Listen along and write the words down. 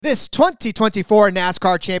this 2024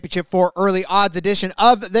 NASCAR Championship 4 Early Odds edition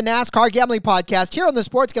of the NASCAR Gambling Podcast here on the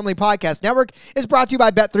Sports Gambling Podcast Network is brought to you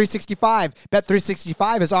by Bet365.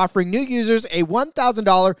 Bet365 is offering new users a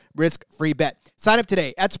 $1,000 risk-free bet. Sign up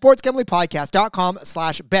today at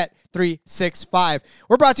sportsgamblingpodcast.com/bet365.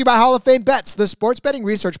 We're brought to you by Hall of Fame Bets, the sports betting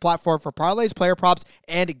research platform for parlays, player props,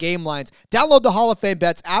 and game lines. Download the Hall of Fame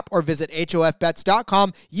Bets app or visit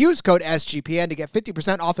hofbets.com. Use code SGPN to get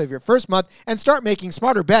 50% off of your first month and start making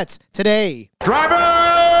smarter bets today. Driver,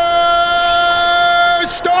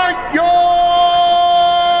 start your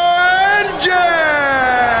engine!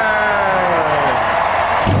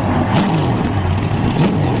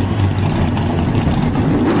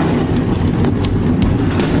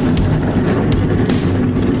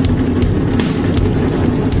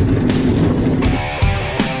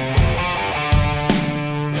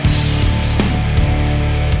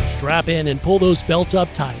 Strap in and pull those belts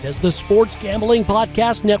up tight as the Sports Gambling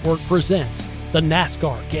Podcast Network presents the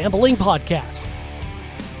NASCAR Gambling Podcast.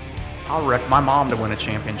 I'll wreck my mom to win a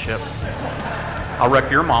championship. I'll wreck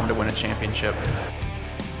your mom to win a championship.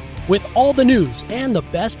 With all the news and the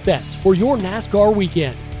best bets for your NASCAR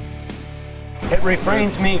weekend. It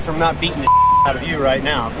refrains me from not beating the out of you right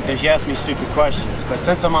now because you asked me stupid questions. But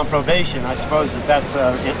since I'm on probation, I suppose that's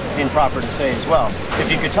improper to say as well.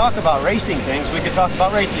 If you could talk about racing things, we could talk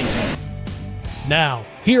about racing things. Now,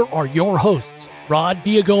 here are your hosts, Rod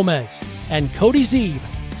Villagomez and Cody Zeeb.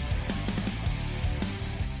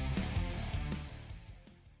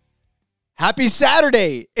 Happy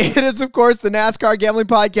Saturday. It is, of course, the NASCAR Gambling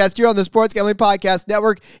Podcast here on the Sports Gambling Podcast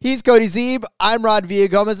Network. He's Cody Zeeb. I'm Rod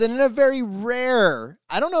Villagomez. And in a very rare,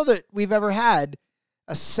 I don't know that we've ever had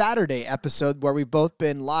a Saturday episode where we've both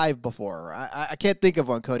been live before. I can't think of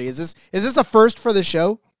one, Cody. Is this a first for the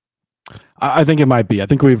show? I think it might be. I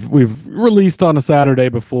think we've released on a Saturday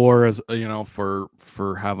before, as you know, for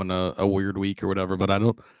having a weird week or whatever. But I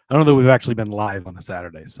don't know that we've actually been live on a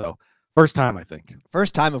Saturday. So first time, I think.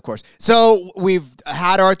 First time, of course. So we've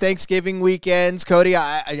had our Thanksgiving weekends, Cody.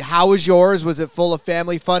 How was yours? Was it full of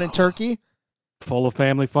family fun and turkey? Full of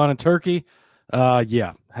family fun and turkey.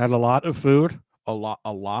 Yeah, had a lot of food. A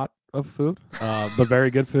lot of food. But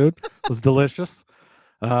very good food. It was delicious.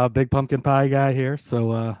 Big pumpkin pie guy here,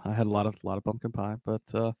 so I had a lot of pumpkin pie. But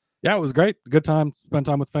yeah, it was great. Good time. Spent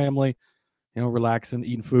time with family. You know, relaxing,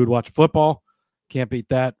 eating food, watching football. Can't beat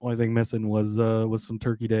that. Only thing missing was some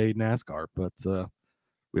Turkey Day NASCAR, but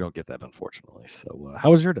we don't get that, unfortunately. So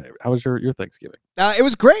how was your day? How was your Thanksgiving? It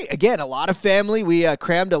was great. Again, a lot of family. We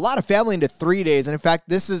crammed a lot of family into 3 days. And in fact,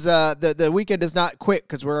 this is the weekend is not quick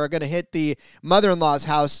because we're going to hit the mother-in-law's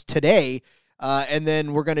house today. And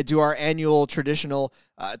then we're going to do our annual traditional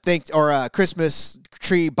Christmas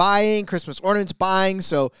tree buying, Christmas ornaments buying.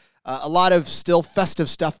 So a lot of still festive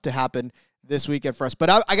stuff to happen this weekend for us. But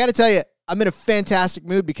I got to tell you, I'm in a fantastic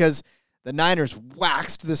mood because the Niners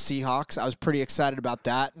waxed the Seahawks. I was pretty excited about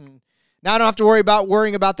that. And now I don't have to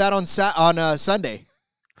worrying about that on Sunday.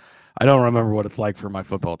 I don't remember what it's like for my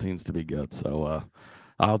football teams to be good. So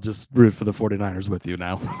I'll just root for the 49ers with you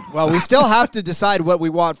now. Well, we still have to decide what we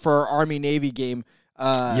want for our Army-Navy game.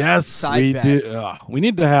 Yes, we do. We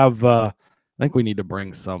need to have I think we need to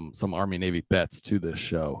bring some Army-Navy bets to this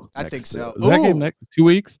show. I think so. Is that game next 2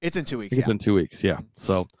 weeks? It's in 2 weeks. It's in 2 weeks, yeah.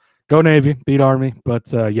 So go Navy, beat Army.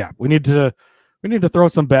 But yeah, we need to throw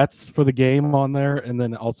some bets for the game on there and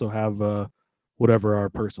then also have whatever our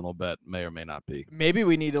personal bet may or may not be. Maybe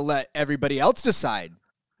we need to let everybody else decide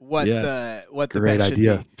what the bet should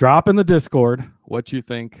be. Drop in the Discord what you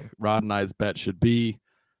think Rod and I's bet should be.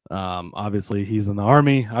 Obviously he's in the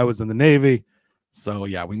Army, I was in the Navy, so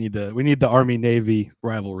yeah, we need the Army-Navy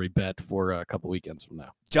rivalry bet for a couple weekends from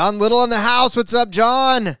now. John Little in the house. What's up,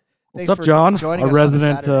 John? What's up, John? Our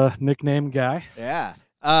resident nickname guy. Yeah.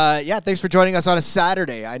 Thanks for joining us on a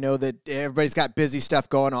Saturday. I know that everybody's got busy stuff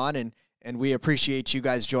going on, and we appreciate you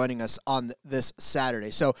guys joining us on this Saturday.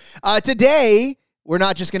 So today, we're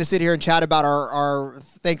not just going to sit here and chat about our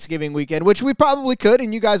Thanksgiving weekend, which we probably could,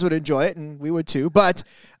 and you guys would enjoy it, and we would too. But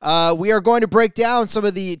we are going to break down some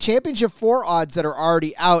of the Championship 4 odds that are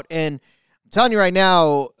already out. And I'm telling you right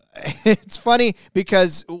now, it's funny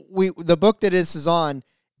because the book that this is on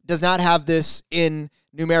does not have this in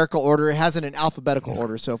numerical order. It has it in alphabetical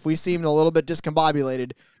order. So if we seem a little bit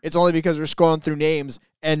discombobulated, it's only because we're scrolling through names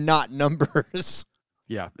and not numbers.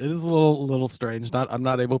 Yeah, it is a little strange. I'm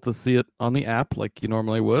not able to see it on the app like you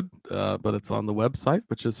normally would, but it's on the website,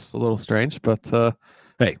 which is a little strange. But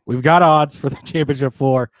hey, we've got odds for the Championship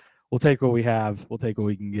 4. We'll take what we have. We'll take what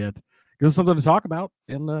we can get. gives us something to talk about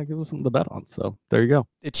and gives us something to bet on. So there you go.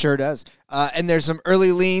 It sure does. And there's some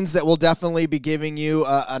early leans that we'll definitely be giving you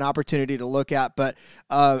an opportunity to look at. But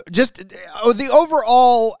just the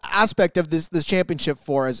overall aspect of this championship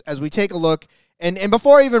for us, as we take a look, and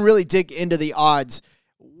before I even really dig into the odds,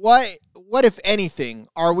 what, if anything,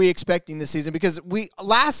 are we expecting this season? Because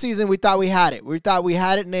last season we thought we had it. We thought we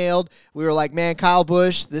had it nailed. We were like, man, Kyle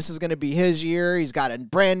Busch, this is going to be his year. He's got a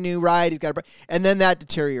brand new ride. And then that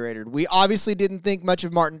deteriorated. We obviously didn't think much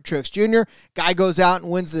of Martin Truex Jr. Guy goes out and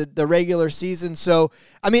wins the regular season. So,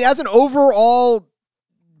 I mean, as an overall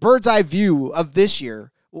bird's eye view of this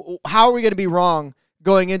year, how are we going to be wrong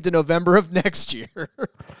going into November of next year?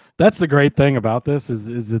 That's the great thing about this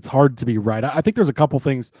is it's hard to be right. I think there's a couple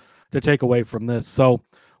things to take away from this. So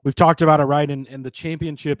we've talked about it, right? And the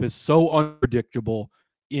championship is so unpredictable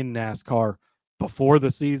in NASCAR before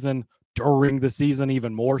the season, during the season,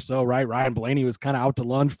 even more so, right? Ryan Blaney was kind of out to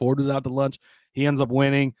lunch. Ford was out to lunch. He ends up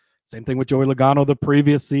winning. Same thing with Joey Logano the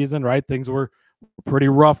previous season, right? Things were pretty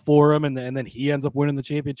rough for him. And then he ends up winning the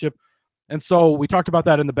championship. And so we talked about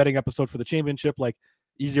that in the betting episode for the championship, like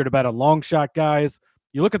easier to bet on long shot guys.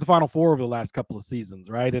 You look at the Final Four over the last couple of seasons,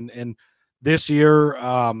 right? And this year,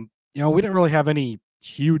 we didn't really have any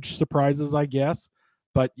huge surprises, I guess.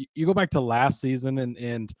 But you go back to last season,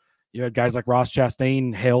 and you had guys like Ross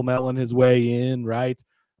Chastain Hail Melon his way in, right?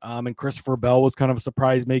 And Christopher Bell was kind of a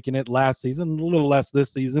surprise making it last season, a little less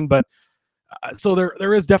this season. But so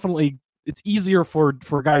there is definitely, it's easier for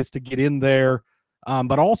guys to get in there.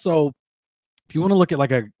 But also, if you want to look at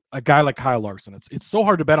like a guy like Kyle Larson, it's so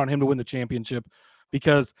hard to bet on him to win the championship,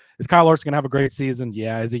 because is Kyle Larson going to have a great season?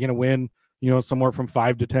 Yeah. Is he going to win, somewhere from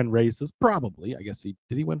 5 to 10 races? Probably. I guess did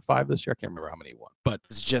he win 5 this year? I can't remember how many he won, but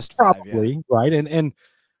it's just 5, probably, yeah. Right.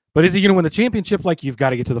 But is he going to win the championship? Like, you've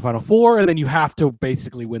got to get to the Final Four, and then you have to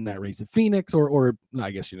basically win that race at Phoenix, or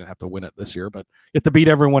I guess you didn't have to win it this year, but you have to beat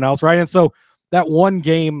everyone else. Right. And so that one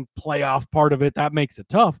game playoff part of it, that makes it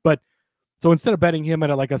tough. But so instead of betting him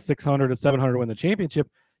at like a 600 to 700 to win the championship,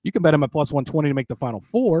 you can bet him at plus 120 to make the Final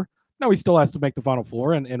Four. No, he still has to make the Final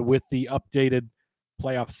Four, and with the updated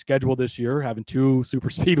playoff schedule this year, having 2 super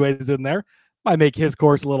speedways in there might make his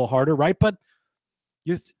course a little harder, right? But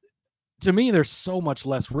to me, there's so much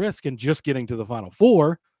less risk in just getting to the Final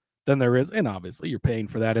Four than there is, and obviously you're paying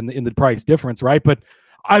for that in the price difference, right? But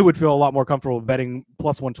I would feel a lot more comfortable betting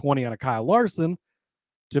plus 120 on a Kyle Larson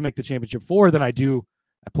to make the championship 4 than I do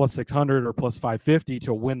at plus 600 or plus 550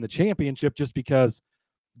 to win the championship, just because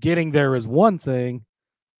getting there is one thing,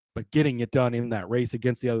 but getting it done in that race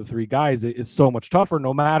against the other 3 guys is so much tougher,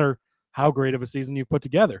 no matter how great of a season you've put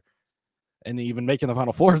together. And even making the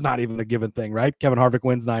Final Four is not even a given thing, right? Kevin Harvick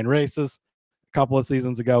wins 9 races a couple of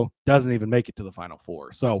seasons ago, doesn't even make it to the Final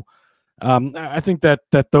Four. So I think that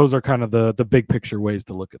those are kind of the big picture ways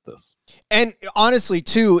to look at this. And honestly,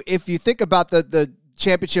 too, if you think about the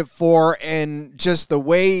championship 4 and just the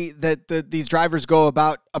way that these drivers go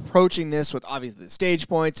about approaching this, with obviously the stage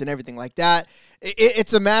points and everything like that,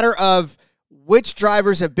 it's a matter of which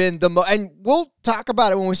drivers have been the most, and we'll talk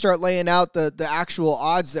about it when we start laying out the actual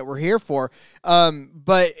odds that we're here for.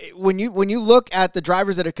 But when you look at the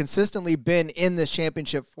drivers that have consistently been in this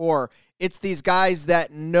championship 4, it's these guys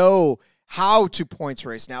that know how to points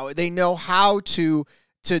race now. They know how to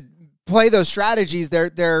play those strategies.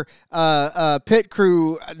 Their pit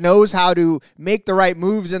crew knows how to make the right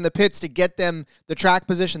moves in the pits to get them the track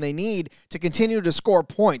position they need to continue to score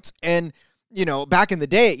points. And back in the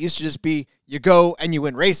day, it used to just be you go and you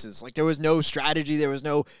win races. Like, there was no strategy, there was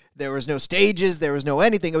no stages, there was no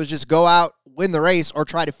anything. It was just go out, win the race, or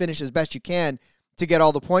try to finish as best you can to get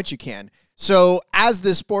all the points you can. So as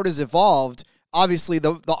this sport has evolved, obviously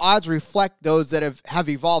the odds reflect those that have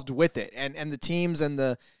evolved with it, and the teams and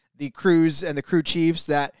the crews and the crew chiefs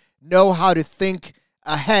that know how to think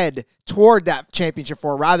ahead toward that championship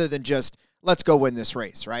 4 rather than just let's go win this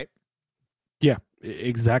race, right? Yeah,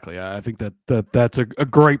 exactly. I think that's a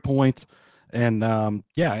great point. And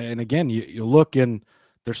and again, you look, and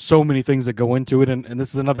there's so many things that go into it, and this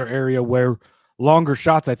is another area where longer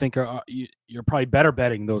shots, I think, you're probably better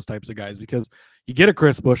betting those types of guys, because you get a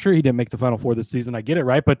Chris Buescher. He didn't make the Final Four this season. I get it,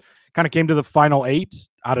 right? But kind of came to the Final 8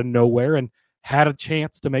 out of nowhere and had a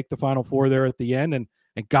chance to make the Final Four there at the end, and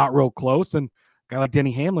got real close. And a guy like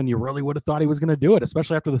Denny Hamlin, you really would have thought he was going to do it,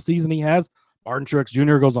 especially after the season he has. Martin Truex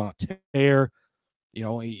Jr. goes on a tear.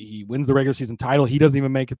 He wins the regular season title. He doesn't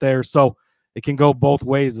even make it there. So it can go both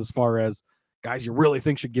ways as far as guys you really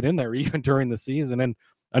think should get in there even during the season. And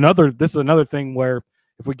this is another thing where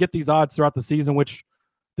if we get these odds throughout the season, which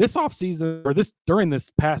this offseason or during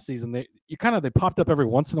this past season, they popped up every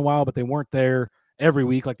once in a while, but they weren't there every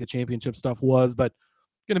week like the championship stuff was. But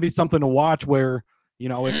going to be something to watch where,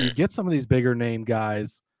 if you get some of these bigger name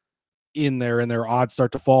guys in there and their odds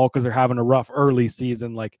start to fall because they're having a rough early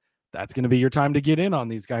season, like that's going to be your time to get in on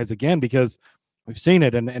these guys again, because we've seen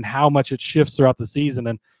it and how much it shifts throughout the season.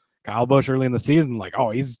 And Kyle Busch early in the season, like,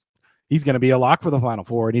 oh, he's going to be a lock for the Final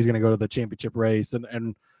Four and he's going to go to the championship race.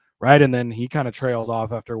 And right. And then he kind of trails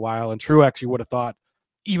off after a while. And Truex, you would have thought,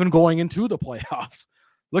 even going into the playoffs,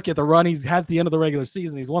 look at the run he's had at the end of the regular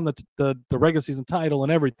season. He's won the regular season title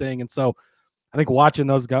and everything. And so I think watching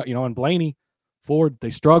those guys, and Blaney, Ford, they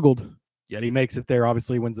struggled, yet he makes it there,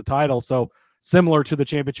 obviously wins the title. So similar to the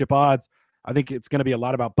championship odds, I think it's going to be a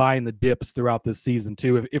lot about buying the dips throughout this season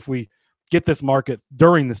too, if we get this market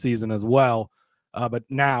during the season as well. But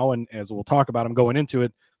now, and as we'll talk about, I'm going into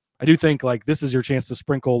it, I do think like this is your chance to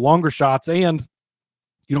sprinkle longer shots, and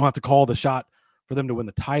you don't have to call the shot for them to win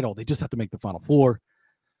the title. They just have to make the Final Four,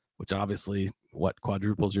 which obviously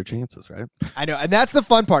quadruples your chances, right? I know, and that's the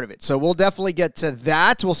fun part of it. So we'll definitely get to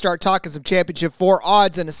that. We'll start talking some Championship 4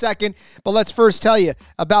 odds in a second, but let's first tell you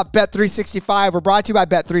about Bet365. We're brought to you by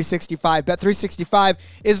Bet365.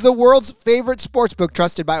 Bet365 is the world's favorite sportsbook,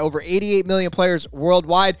 trusted by over 88 million players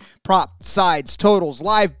worldwide. Prop, sides, totals,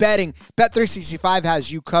 live betting. Bet365 has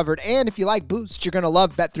you covered, and if you like boosts, you're going to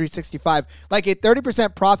love Bet365. Like a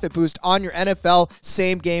 30% profit boost on your NFL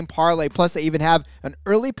same-game parlay. Plus, they even have an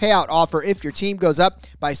early payout offer if your team goes up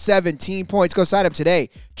by 17 points. Go sign up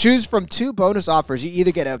today. Choose from 2 bonus offers. You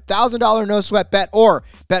either get a $1,000 no sweat bet or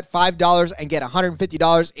bet $5 and get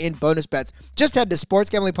 $150 in bonus bets. Just head to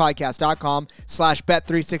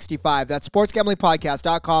sportsgamblingpodcast.com/bet365. That's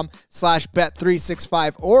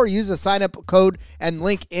sportsgamblingpodcast.com/bet365, or use the sign up code and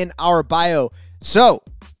link in our bio. So,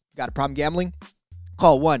 got a problem gambling?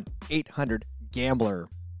 Call 1-800-GAMBLER.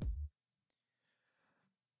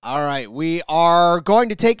 All right, we are going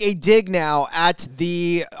to take a dig now at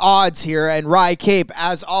the odds here, and Rye Cape,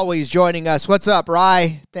 as always, joining us. What's up,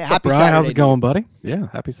 Rye? Happy Rye, Saturday. how's it going, buddy? Yeah,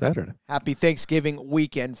 happy Saturday. Happy Thanksgiving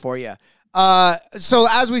weekend for you. So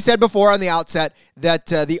as we said before on the outset, that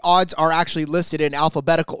the odds are actually listed in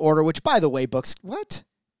alphabetical order, which, by the way, books, what?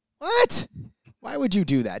 Why would you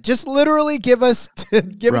do that? Just literally give it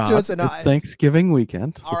to us. It's Thanksgiving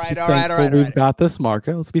weekend. All right. We've got this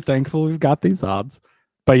market. Let's be thankful we've got these odds.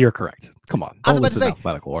 But you're correct. Come on. I was about to say,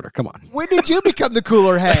 alphabetical order. Come on. When did you become the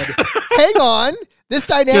cooler head? Hang on. This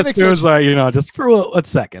dynamic just was like, just for a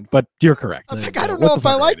second, but you're correct. I was like, I don't know if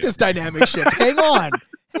I like this dynamic shift. Hang on.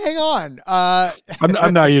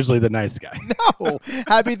 I'm not usually the nice guy. No.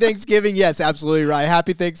 Happy Thanksgiving. Yes, absolutely right.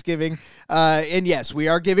 Happy Thanksgiving. And yes, we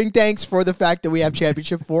are giving thanks for the fact that we have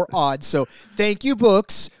Championship 4 odds. So thank you,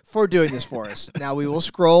 books, for doing this for us. Now we will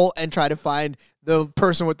scroll and try to find the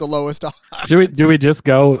person with the lowest odds. Do we just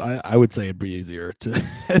go? I would say it'd be easier to. Do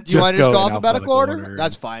you want to just go alphabetical order?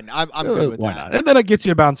 That's fine. I'm good with why that. Not? And then it gets you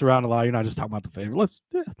to bounce around a lot. You're not just talking about the favorite. Let's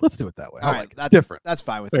do it that way. All right, that's different. That's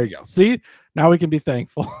fine with me. There you go. See, now we can be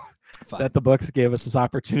thankful that the books gave us this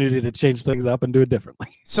opportunity to change things up and do it differently.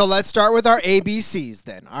 So let's start with our ABCs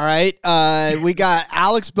then. All right. We got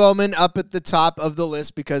Alex Bowman up at the top of the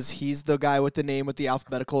list because he's the guy with the name with the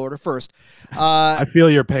alphabetical order first. I feel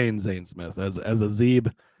your pain, Zane Smith. As a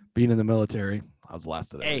Zeeb being in the military, I was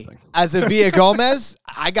last at everything. As a Villa Gomez,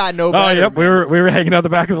 I got no better. Oh, yep. We were hanging out the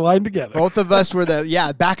back of the line together. Both of us were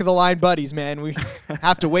back of the line buddies, man. We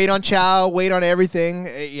have to wait on chow, wait on everything.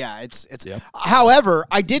 Yeah, it's. Yep. However,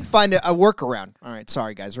 I did find a workaround. All right,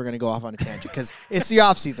 sorry guys, we're gonna go off on a tangent because it's the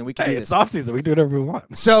off season. We can do this. It's off season. We do whatever we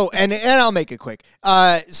want. So and I'll make it quick.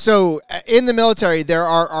 So in the military, there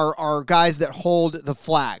are guys that hold the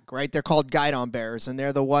flag, right? They're called guidon bearers, and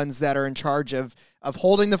they're the ones that are in charge of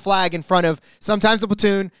holding the flag in front of sometimes a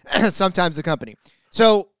platoon, sometimes a company.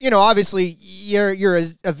 So, obviously, you're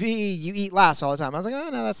a V, you eat last all the time. I was like, oh,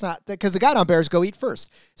 no, that's not, because the guidon bearers go eat first.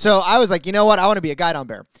 So I was like, you know what? I want to be a guidon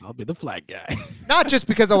bearer. I'll be the flag guy. Not just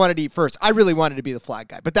because I wanted to eat first. I really wanted to be the flag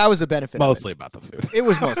guy, but that was a benefit. Mostly about the food. It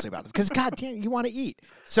was mostly about the because, goddamn, you want to eat.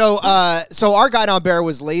 So our guidon bearer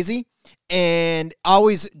was lazy and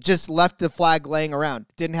always just left the flag laying around.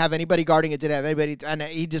 Didn't have anybody guarding it, didn't have anybody, and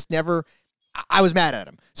he just never... I was mad at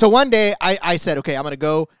him. So one day I said, okay, I'm going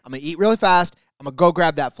to eat really fast. I'm going to go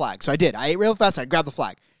grab that flag. So I did. I ate real fast. I grabbed the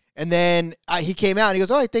flag. And then he came out and he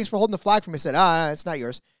goes, oh, thanks for holding the flag for me. I said, it's not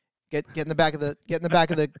yours. Get in the back of the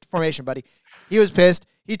formation, buddy. He was pissed.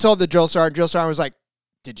 He told the drill sergeant. Drill sergeant was like,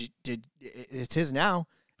 it's his now.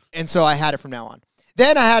 And so I had it from now on.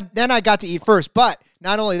 Then I got to eat first. But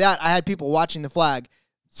not only that, I had people watching the flag.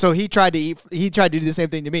 So he tried to do the same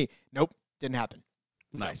thing to me. Nope. Didn't happen.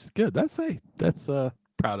 Nice. Good. That's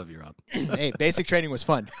proud of you, Rob. Hey, basic training was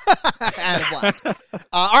fun. I had a blast.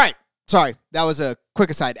 All right. sorry, that was a quick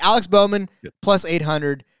aside. Alex Bowman plus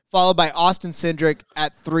 800, followed by Austin Cindric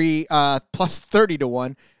at plus 30 to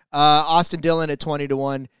 1. Austin Dillon at 20 to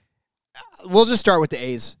 1. We'll just start with the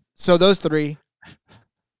A's. So those three.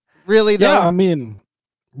 Really, though? Yeah, I mean,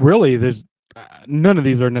 really, there's none of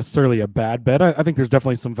these are necessarily a bad bet. I think there's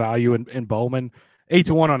definitely some value in Bowman. 8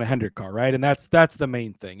 to 1 on a Hendrick car, right? And that's the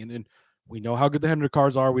main thing. And we know how good the Hendrick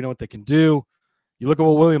cars are. We know what they can do. You look at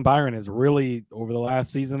what William Byron has really, over the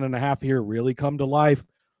last season and a half here, really come to life.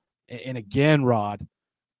 And again, Rod,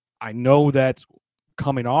 I know that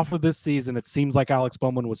coming off of this season, it seems like Alex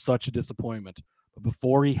Bowman was such a disappointment. But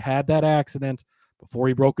before he had that accident, before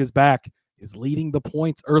he broke his back, he was leading the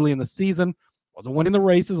points early in the season, wasn't winning the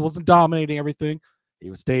races, wasn't dominating everything.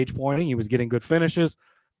 He was stage pointing. He was getting good finishes,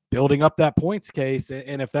 building up that points case.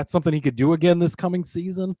 And if that's something he could do again this coming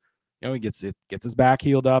season, he gets his back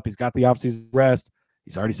healed up. He's got the offseason rest.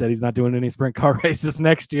 He's already said he's not doing any sprint car races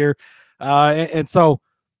next year. And so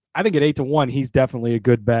I think at 8 to 1, he's definitely a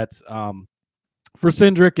good bet. For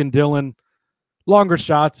Cindric and Dillon, longer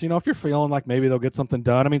shots, if you're feeling like maybe they'll get something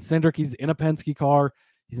done. I mean, Cindric, he's in a Penske car.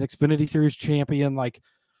 He's an Xfinity Series champion. Like,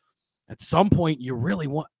 at some point, you really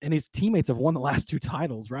want, and his teammates have won the last 2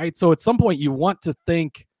 titles, right? So at some point, you want to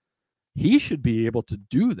think he should be able to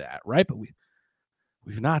do that, right? But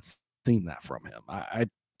we've not seen that from him. I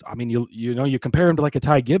mean, you compare him to like a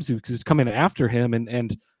Ty Gibbs who's coming after him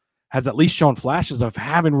and has at least shown flashes of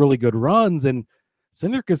having really good runs, and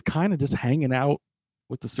Cindric is kind of just hanging out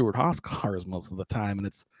with the Stewart-Haas cars most of the time,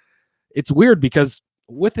 and it's weird because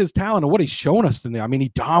with his talent and what he's shown us in there, I mean, he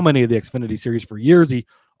dominated the Xfinity Series for years. It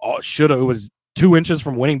was 2 inches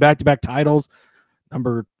from winning back-to-back titles.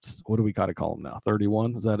 Number, what do we got to call him now?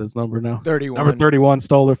 31? Is that his number now? 31. Number 31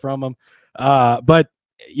 stole it from him. But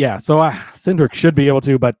yeah, so Cindric should be able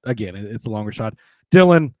to, but again, it's a longer shot.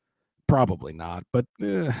 Dillon, probably not, but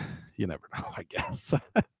you never know, I guess.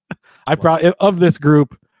 Probably of this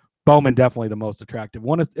group, Bowman definitely the most attractive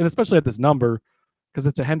one, and especially at this number, because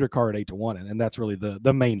it's a Hendrick car at 8 to 1, and that's really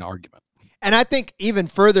the main argument. And I think even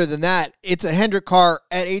further than that, it's a Hendrick car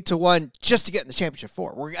at 8 to 1 just to get in the championship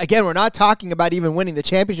 4. We're not talking about even winning the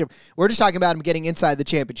championship. We're just talking about him getting inside the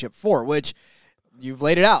championship 4, which you've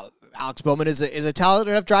laid it out. Alex Bowman is a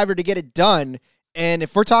talented enough driver to get it done. And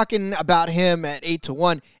if we're talking about him at 8 to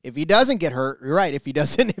 1, if he doesn't get hurt, you're right. If he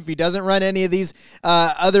doesn't run any of these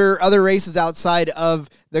other races outside of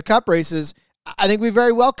the Cup races, I think we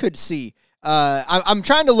very well could see. I'm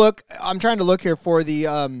trying to look here for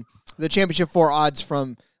the championship 4 odds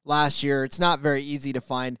from last year. It's not very easy to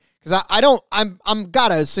find because I'm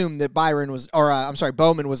gotta assume that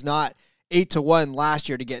Bowman was not 8 to 1 last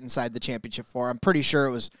year to get inside the championship 4. I'm pretty sure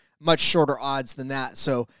it was much shorter odds than that.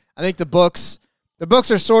 So I think the books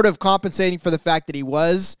are sort of compensating for the fact that he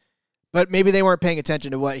was, but maybe they weren't paying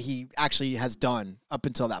attention to what he actually has done up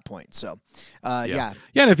until that point. So, yeah.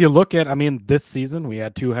 Yeah, and if you look at, this season we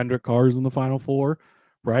had 2 Hendrick cars in the Final 4,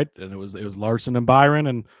 right? And it was Larson and Byron,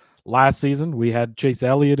 and last season we had Chase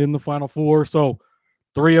Elliott in the Final 4. So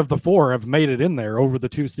 3 of the 4 have made it in there over the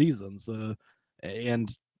 2 seasons.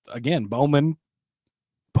 And again, Bowman,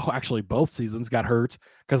 actually both seasons got hurt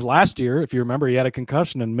because last year, if you remember, he had a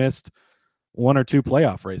concussion and missed 1 or 2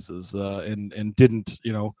 playoff races and didn't,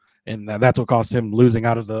 and that's what cost him losing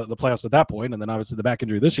out of the playoffs at that point. And then obviously the back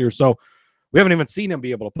injury this year. So we haven't even seen him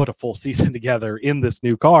be able to put a full season together in this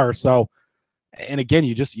new car. So, and again,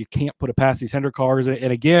 you can't put it past these Hendrick cars.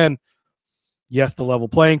 And again, yes, the level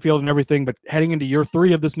playing field and everything, but heading into year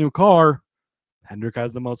 3 of this new car, Hendrick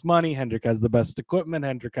has the most money. Hendrick has the best equipment.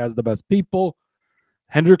 Hendrick has the best people.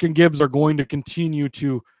 Hendrick and Gibbs are going to continue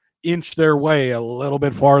to inch their way a little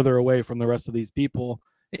bit farther away from the rest of these people.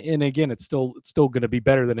 And again, it's still going to be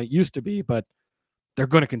better than it used to be, but they're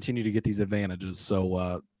going to continue to get these advantages.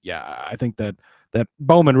 So, yeah, I think that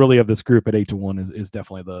Bowman really of this group at 8 to 1 is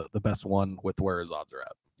definitely the best one with where his odds are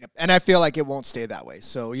at. Yep. And I feel like it won't stay that way.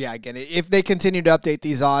 So, yeah, again, if they continue to update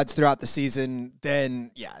these odds throughout the season,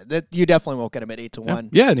 then, yeah, that you definitely won't get him at 8 to 1.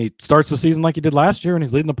 Yeah, and he starts the season like he did last year, and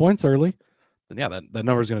he's leading the points early. Then, yeah, that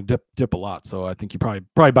number is going to dip a lot. So I think you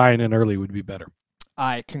probably buying in early would be better.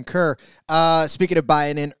 I concur. Speaking of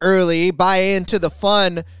buying in early, buy into the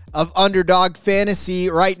fun of Underdog Fantasy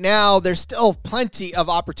right now. There's still plenty of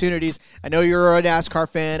opportunities. I know you're a NASCAR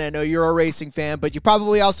fan. I know you're a racing fan, but you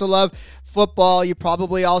probably also love football. You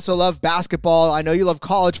probably also love basketball. I know you love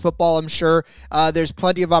college football, I'm sure. There's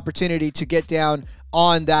plenty of opportunity to get down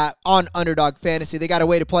on Underdog Fantasy. They got a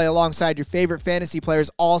way to play alongside your favorite fantasy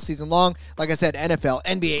players all season long. Like I said, NFL,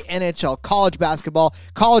 NBA, NHL, college basketball,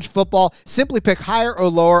 college football. Simply pick higher or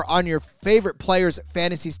lower on your favorite players'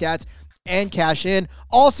 fantasy stats and cash in.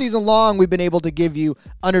 All season long, we've been able to give you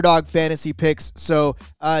underdog fantasy picks. So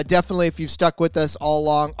definitely, if you've stuck with us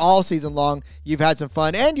all season long, you've had some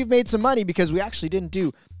fun and you've made some money because we actually didn't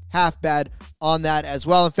do half bad on that as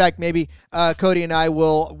well. In fact, maybe Cody and I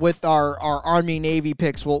will, with our Army-Navy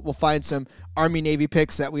picks, we'll find some Army-Navy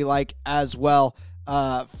picks that we like as well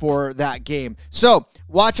for that game. So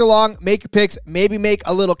watch along, make your picks, maybe make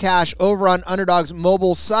a little cash over on Underdog's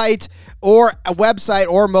mobile site or a website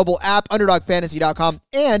or mobile app, underdogfantasy.com.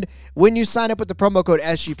 And when you sign up with the promo code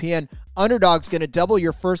SGPN, Underdog's going to double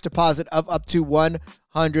your first deposit of up to $100.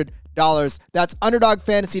 That's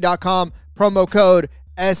underdogfantasy.com, promo code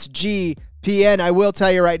SGPN. I will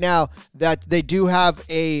tell you right now that they do have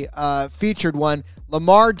a featured one.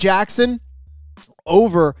 Lamar Jackson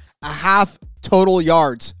over a half total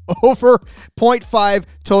yards, over 0.5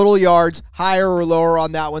 total yards, higher or lower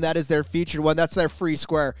on that one. That is their featured one. That's their free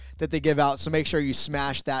square that they give out. So make sure you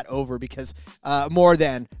smash that over because higher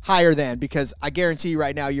than, because I guarantee you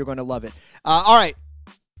right now you're going to love it. All right.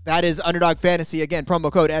 That is Underdog Fantasy. Again,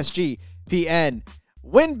 promo code SGPN.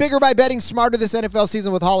 Win bigger by betting smarter this NFL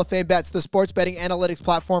season with Hall of Fame Bets, the sports betting analytics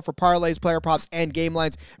platform for parlays, player props, and game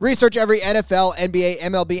lines. Research every NFL, NBA,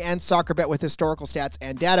 MLB, and soccer bet with historical stats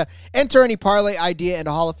and data. Enter any parlay idea into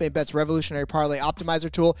Hall of Fame Bets revolutionary parlay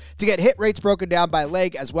optimizer tool to get hit rates broken down by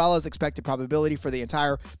leg as well as expected probability for the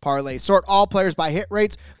entire parlay. Sort all players by hit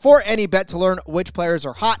rates for any bet to learn which players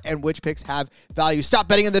are hot and which picks have value. Stop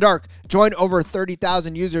betting in the dark. Join over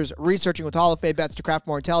 30,000 users researching with Hall of Fame Bets to craft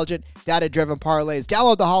more intelligent, data-driven parlays.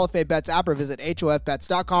 Download the Hall of Fame Bets app or visit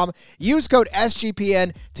HOFBets.com. Use code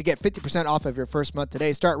SGPN to get 50% off of your first month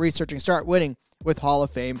today. Start researching, start winning with Hall of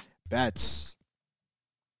Fame Bets.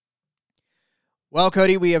 Well,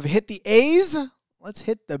 Cody, we have hit the A's. Let's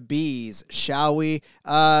hit the B's, shall we?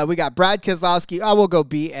 We got Brad Keselowski. We'll go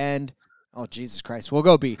B and... Oh, Jesus Christ. We'll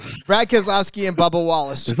go B. Brad Keselowski and Bubba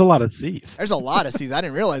Wallace. There's a lot of C's. There's a lot of C's. I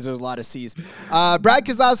didn't realize there was a lot of C's. Brad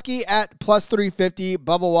Keselowski at plus 350.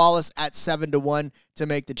 Bubba Wallace at 7-1 to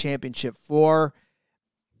make the championship 4.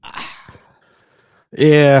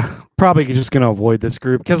 Yeah, probably just going to avoid this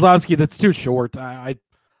group. Keselowski, that's too short. I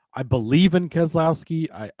believe in Keselowski.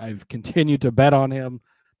 I've continued to bet on him,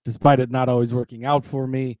 despite it not always working out for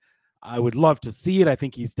me. I would love to see it. I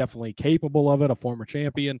think he's definitely capable of it, a former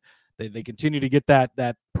champion. They continue to get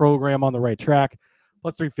that program on the right track.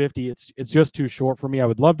 Plus 350, it's just too short for me. I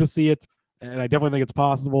would love to see it, and I definitely think it's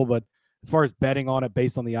possible. But as far as betting on it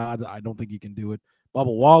based on the odds, I don't think you can do it. Bubba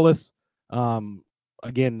Wallace,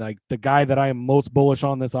 again, like the guy that I am most bullish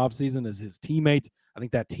on this offseason is his teammate. I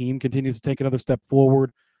think that team continues to take another step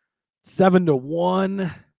forward.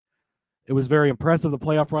 7-1. It was very impressive, the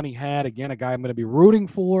playoff run he had. Again, a guy I'm going to be rooting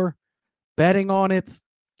for. Betting on it,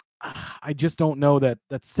 I just don't know that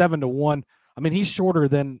 7-1. I mean, he's shorter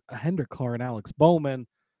than Hendrickler and Alex Bowman.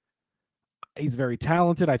 He's very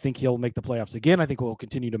talented. I think he'll make the playoffs again. I think we'll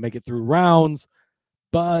continue to make it through rounds.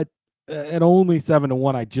 But at only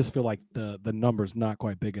 7-1, I just feel like the number's not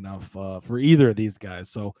quite big enough for either of these guys.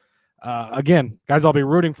 So, again, guys I'll be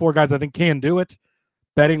rooting for, guys I think can do it.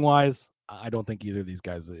 Betting-wise, I don't think either of these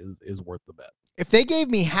guys is worth the bet. If they gave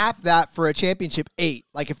me half that for a championship 8,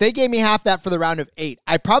 like if they gave me half that for the round of 8,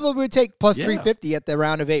 I probably would take plus 350 at the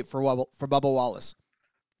round of 8 for Bubba Wallace.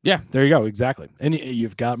 Yeah, there you go. Exactly. And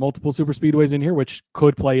you've got multiple super speedways in here, which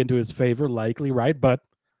could play into his favor, likely, right? But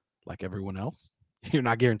like everyone else, you're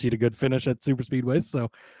not guaranteed a good finish at super speedways. So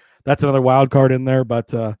that's another wild card in there. But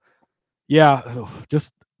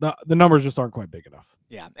just the numbers just aren't quite big enough.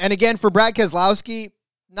 Yeah. And again, for Brad Keselowski,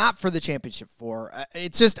 not for the championship 4.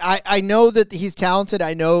 It's just, I know that he's talented.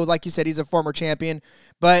 I know, like you said, he's a former champion,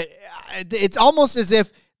 but it's almost as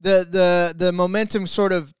if the momentum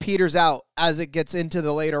sort of peters out as it gets into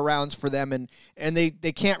the later rounds for them, and they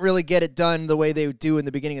can't really get it done the way they do in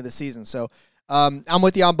the beginning of the season. So I'm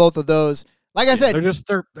with you on both of those. Like I said,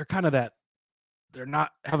 they're kind of that. They're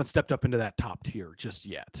haven't stepped up into that top tier just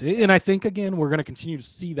yet. And I think, again, we're going to continue to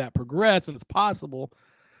see that progress, and it's possible.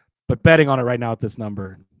 But betting on it right now at this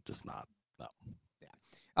number, just not. No.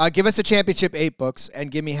 Yeah. Give us a championship 8 books and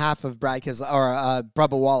give me half of Brad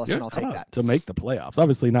Bubba Wallace, and I'll take that. To make the playoffs.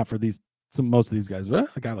 Obviously not for most of these guys. A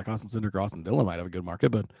guy like Austin Cindric, Austin Dillon might have a good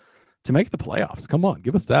market, but to make the playoffs, come on,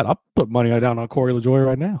 give us that. I'll put money down on Corey LaJoie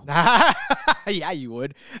right now. Yeah, you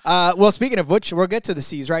would. Well, speaking of which, we'll get to the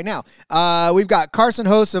C's right now. We've got Carson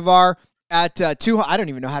Hocevar at 2. I don't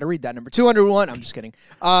even know how to read that number. 201. I'm just kidding.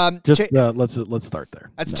 Let's start there.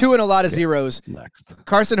 That's 2 and a lot of zeros. Next,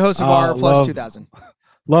 Carson Hocevar plus 2,000.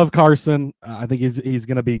 Love Carson. I think he's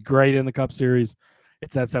going to be great in the Cup Series.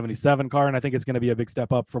 It's that 77 car, and I think it's going to be a big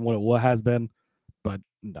step up from what it has been. but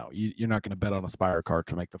no, you're not going to bet on a Spire car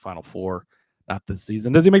to make the Final Four. Not this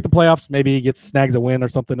season. Does he make the playoffs? Maybe he snags a win or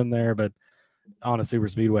something in there, but on a super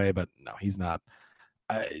speedway. But no, he's not.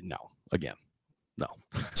 No, again, no.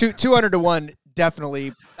 200 to 1,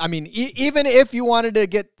 definitely. I mean, even if you wanted to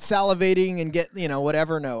get salivating and get,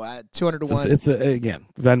 whatever, no, 200 to 1. It's again,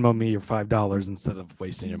 Venmo me your $5 instead of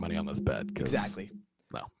wasting your money on this bet. Exactly.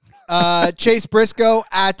 No. Chase Briscoe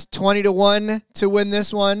at 20 to 1 to win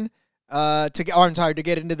this one. To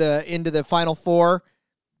get into the Final Four.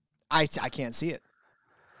 I can't see it.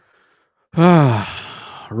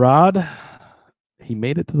 Rod, he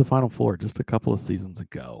made it to the Final Four just a couple of seasons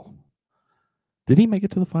ago. Did he make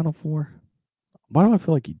it to the Final Four? Why do I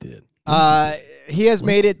feel like he did? He has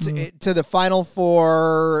made it to the Final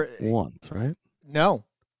Four once, right? No,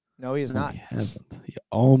 he has not. He hasn't. He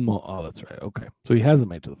almost. Oh, that's right. Okay, so he hasn't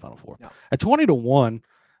made it to the Final Four. No. At 20 to 1,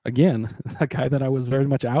 again, a guy that I was very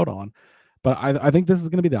much out on. But I think this is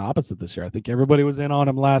going to be the opposite this year. I think everybody was in on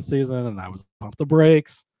him last season, and I was pump the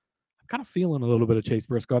brakes. I'm kind of feeling a little bit of Chase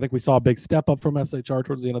Briscoe. I think we saw a big step up from SHR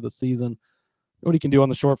towards the end of the season. What he can do on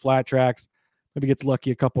the short flat tracks. Maybe gets lucky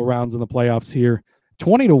a couple rounds in the playoffs here.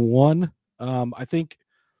 20 to 1, I think.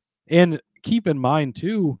 And keep in mind,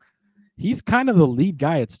 too, he's kind of the lead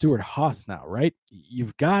guy at Stewart-Haas now, right?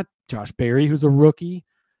 You've got Josh Berry, who's a rookie.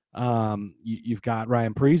 You've got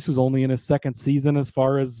Ryan Preece, who's only in his second season as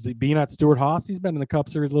far as being at Stewart-Haas. He's been in the Cup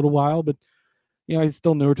Series a little while, but he's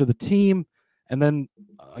still newer to the team. And then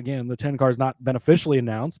again, the 10 car is not been officially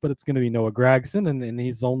announced, but it's going to be Noah Gragson, and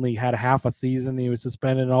he's only had half a season. He was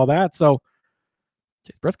suspended and all that. So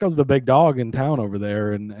Chase Briscoe's the big dog in town over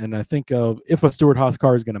there, and I think if a Stewart-Haas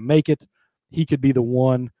car is going to make it, he could be the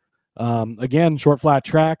one. Again, short flat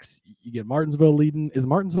tracks. You get Martinsville leading. Is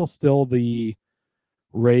Martinsville still the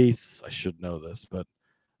race? I should know this, but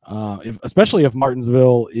especially if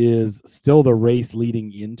Martinsville is still the race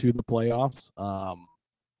leading into the playoffs,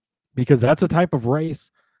 because that's a type of race,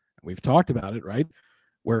 we've talked about it, right,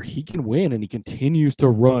 where he can win, and he continues to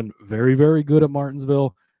run very, very good at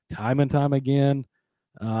Martinsville time and time again.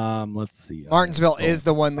 Let's see. Martinsville is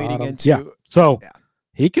the one leading into. So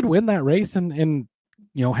he could win that race and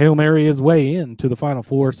Hail Mary his way into the Final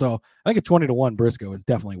Four. So I think at 20 to 1, Briscoe is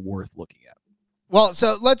definitely worth looking at. Well,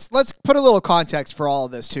 so let's put a little context for all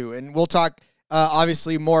of this too, and we'll talk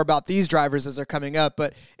obviously more about these drivers as they're coming up.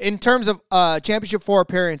 But in terms of Championship 4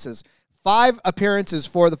 appearances, 5 appearances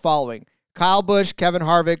for the following: Kyle Busch, Kevin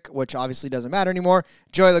Harvick, which obviously doesn't matter anymore,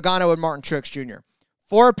 Joey Logano, and Martin Truex Jr.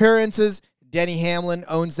 4 appearances, Denny Hamlin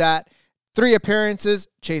owns that. 3 appearances,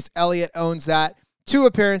 Chase Elliott owns that. 2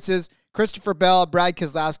 appearances, Christopher Bell, Brad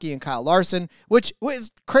Keselowski, and Kyle Larson, which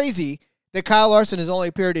was crazy that Kyle Larson has only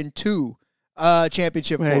appeared in 2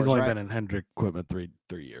 championship fours. He's only right? been in Hendrick equipment three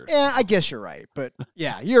years. Yeah, I guess you're right, but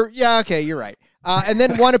you're right. And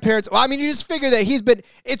then 1 appearance. Well, I mean, you just figure that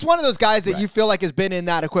it's one of those guys that you feel like has been in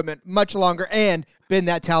that equipment much longer and been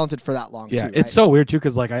that talented for that long. Yeah, too, it's so weird too,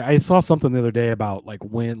 because like I saw something the other day about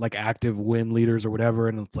active win leaders or whatever,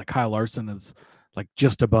 and it's like Kyle Larson is like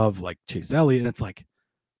just above like Chase Elliott, and it's like,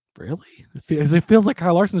 really? It feels like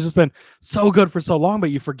Kyle Larson's just been so good for so long,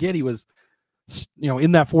 but you forget he was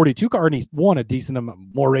in that 42 car, and he won a decent amount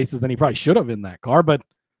more races than he probably should have in that car, but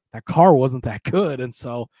that car wasn't that good. And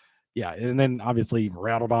so, and then obviously he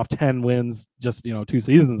rattled off 10 wins just, 2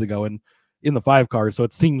 seasons ago and in the 5 cars. So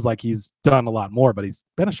it seems like he's done a lot more, but he's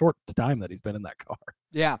been a short time that he's been in that car.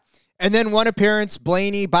 Yeah. And then 1 appearance,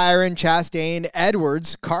 Blaney, Byron, Chastain,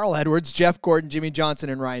 Edwards, Carl Edwards, Jeff Gordon, Jimmy Johnson,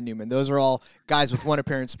 and Ryan Newman. Those are all guys with 1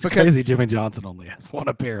 appearance. It's crazy Jimmy Johnson only has 1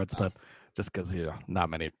 appearance, but just because, not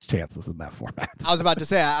many chances in that format. I was about to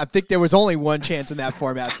say, I think there was only 1 chance in that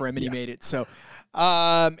format for him, and he made it. So,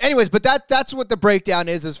 anyways, but that's what the breakdown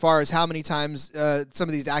is as far as how many times some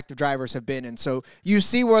of these active drivers have been. And so you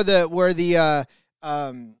see where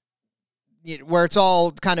it's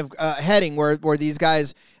all kind of heading, where these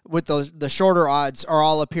guys with the shorter odds are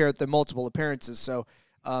all appear at the multiple appearances. So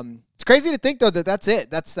it's crazy to think, though, that's it.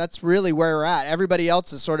 That's really where we're at. Everybody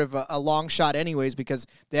else is sort of a long shot anyways, because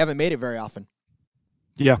they haven't made it very often.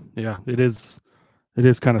 Yeah, it is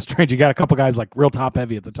kind of strange. You got a couple guys like real top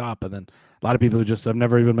heavy at the top, and then a lot of people who just have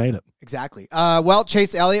never even made it. Exactly. Well,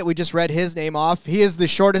 Chase Elliott, we just read his name off. He is the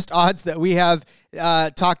shortest odds that we have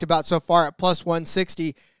talked about so far at plus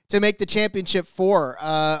 160 to make the championship 4.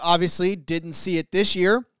 Obviously, didn't see it this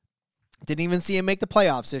year. Didn't even see him make the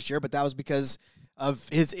playoffs this year, but that was because of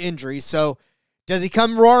his injury. So does he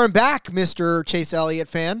come roaring back, Mr. Chase Elliott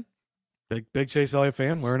fan? Big Chase Elliott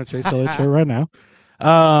fan, wearing a Chase Elliott shirt right now.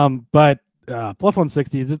 But plus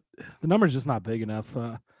 160, the number's just not big enough.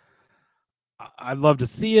 I'd love to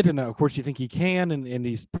see it, and of course you think he can, and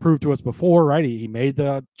he's proved to us before, right? He made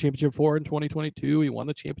the championship four in 2022. He won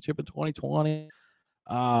the championship in 2020.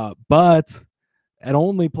 But at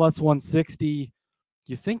only plus 160,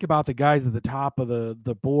 you think about the guys at the top of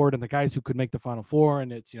the board and the guys who could make the Final Four,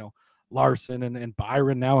 and it's Larson and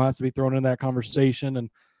Byron now has to be thrown in that conversation, and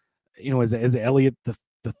is Elliott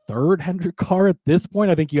the third Hendrick car at this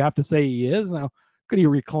point? I think you have to say he is. Now, could he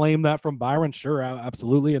reclaim that from Byron? Sure,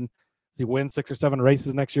 absolutely. And does he win 6 or 7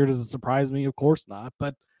 races next year? Does it surprise me? Of course not.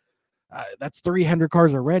 But that's 3 Hendrick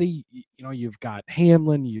cars already. You've got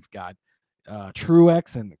Hamlin, you've got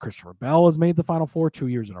Truex, and Christopher Bell has made the Final Four 2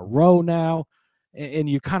 years in a row now. And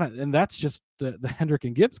you and that's just the Hendrick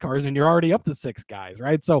and Gibbs cars, and you're already up to 6 guys,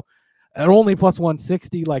 right? So at only plus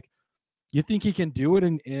 160, like, you think he can do it,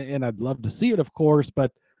 and I'd love to see it, of course,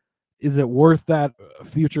 but is it worth that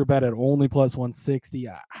future bet at only plus 160?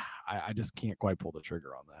 I just can't quite pull the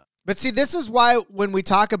trigger on that. But see, this is why when we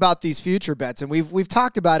talk about these future bets, and we've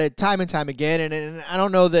talked about it time and time again, and I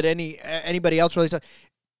don't know that anybody else really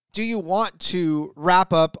do you want to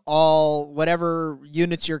wrap up all whatever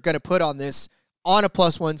units you're going to put on this on a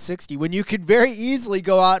plus 160 when you could very easily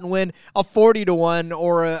go out and win a 40-1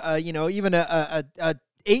 or even a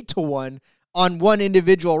 8-1 on one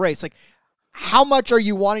individual race? Like, how much are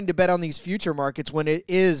you wanting to bet on these future markets when it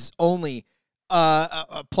is only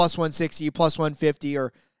a plus 160, plus 150,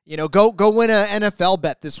 or go win a NFL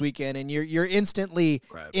bet this weekend and you're instantly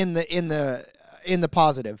right in the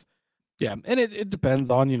positive. Yeah, and it depends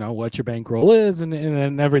on what your bankroll is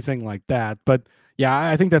and everything like that. But yeah,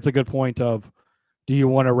 I think that's a good point of, do you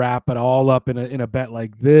want to wrap it all up in a bet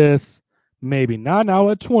like this? Maybe not. Now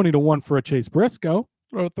at 20-1 for a Chase Briscoe,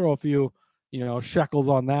 throw a few shekels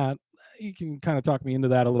on that. You can kind of talk me into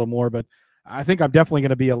that a little more, but I think I'm definitely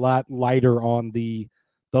going to be a lot lighter on the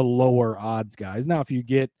lower odds guys. Now, if you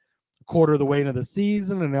get a quarter of the way into the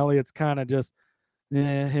season and Elliott's kind of just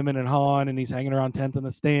him and Han, and he's hanging around 10th in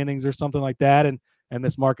the standings or something like that, and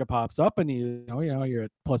this market pops up and you're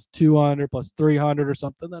at plus 200, plus 300 or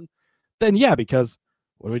something, then yeah, because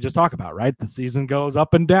what did we just talk about, right? The season goes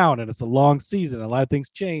up and down, and it's a long season. A lot of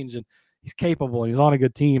things change, and he's capable, and he's on a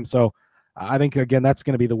good team. So I think, again, that's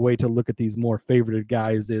going to be the way to look at these more favorited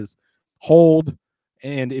guys is hold,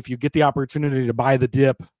 and if you get the opportunity to buy the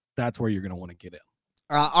dip, that's where you're going to want to get in.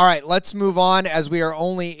 All right, let's move on as we are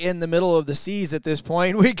only in the middle of the seas at this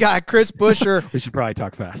point. We got Chris Buescher. We should probably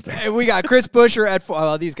talk faster. We got Chris Buescher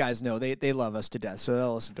at these guys know they love us to death, so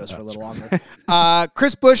they'll listen to us for a little longer.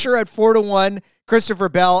 Chris Buescher at 4-1, Christopher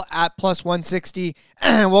Bell at plus 160.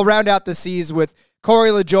 We'll round out the seas with Corey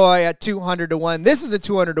LaJoie at 200-1. This is a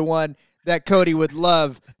 200-1 that Cody would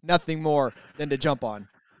love nothing more than to jump on.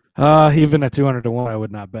 Even at 200-1, I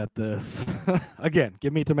would not bet this. Again,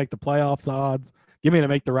 give me to make the playoffs odds. Give me to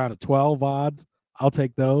make the round of 12 odds. I'll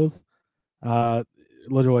take those.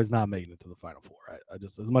 LaJoie's not making it to the Final Four. I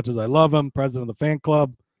just, as much as I love him, president of the fan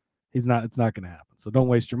club, it's not going to happen. So don't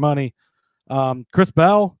waste your money. Chris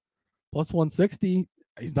Bell, plus 160.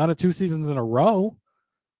 He's done it 2 seasons in a row.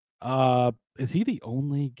 Is he the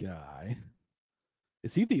only guy?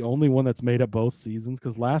 Is he the only one that's made it both seasons?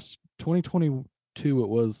 Because last 2022, it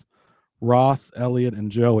was Ross, Elliott,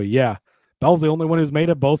 and Joey. Yeah, Bell's the only one who's made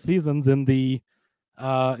it both seasons in the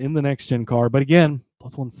next gen car. But again,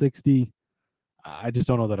 plus 160. I just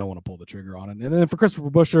don't know that I want to pull the trigger on it. And then for Christopher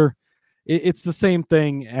Buescher, it's the same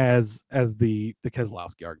thing as the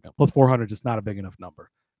Keselowski argument. Plus 400, just not a big enough number.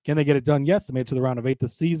 Can they get it done? Yes, they made it to the round of 8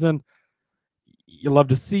 this season. You love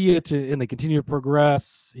to see it, and they continue to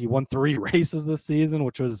progress. He won 3 races this season,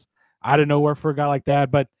 which was out of nowhere for a guy like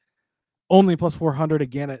that. But only plus 400,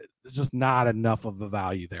 again, it's just not enough of a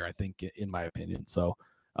value there, I think, in my opinion. So,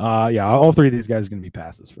 yeah, all 3 of these guys are going to be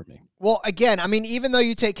passes for me. Well, again, I mean, even though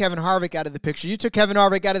you take Kevin Harvick out of the picture, you took Kevin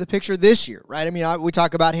Harvick out of the picture this year, right? I mean, we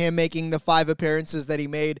talk about him making the 5 appearances that he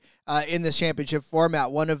made in this championship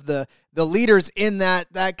format, one of the leaders in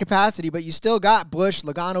that capacity, but you still got Busch,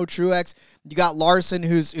 Logano, Truex. You got Larson,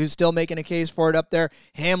 who's still making a case for it up there.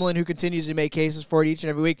 Hamlin, who continues to make cases for it each and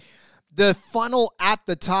every week. The funnel at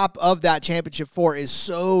the top of that championship 4 is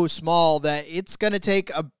so small that it's going to take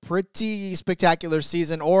a pretty spectacular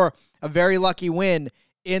season or a very lucky win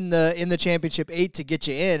in the championship 8 to get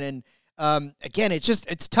you in. And again,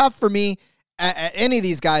 it's tough for me at any of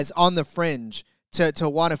these guys on the fringe to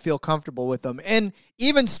want to feel comfortable with them. And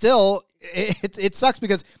even still, it sucks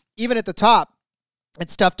because even at the top,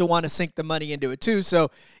 it's tough to want to sink the money into it too.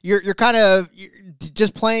 So you're kind of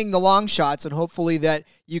just playing the long shots and hopefully that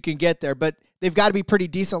you can get there. But they've got to be pretty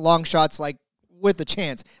decent long shots, like with a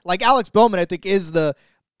chance. Like Alex Bowman, I think, is the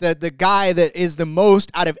guy that is the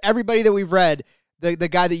most out of everybody that we've read the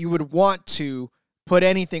guy that you would want to put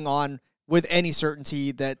anything on with any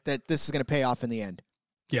certainty that this is going to pay off in the end.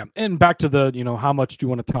 Yeah, and back to the, how much do you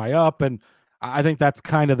want to tie up? And I think that's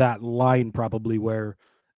kind of that line probably where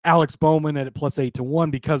Alex Bowman at plus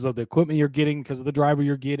 8-1 because of the equipment you're getting, because of the driver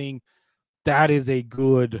you're getting, that is a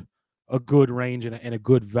good range and a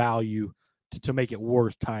good value to make it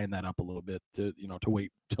worth tying that up a little bit to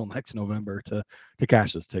wait till next November to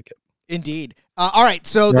cash this ticket. Indeed. All right,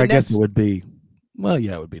 so I guess it would be,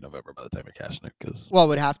 it would be November by the time you're cashing it it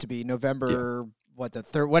would have to be November. Yeah. What the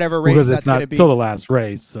third, whatever race that's going to be until the last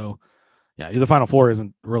race. So yeah, the Final Four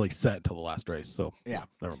isn't really set until the last race. So yeah,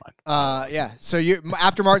 never mind. Yeah. So you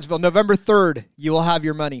after Martinsville, November 3rd, you will have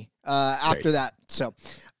your money. After that. So,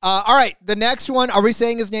 all right, the next one. Are we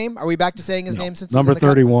saying his name? Are we back to saying his name since number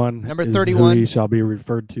 31? Number 31 he shall be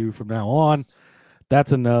referred to from now on.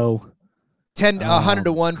 That's a no.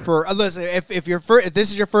 100-1 for listen. If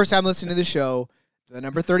this is your first time listening to the show. The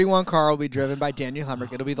number 31 car will be driven by Daniel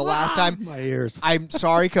Hemrick. It'll be the last time. My ears. I'm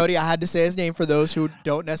sorry, Cody. I had to say his name for those who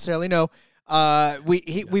don't necessarily know.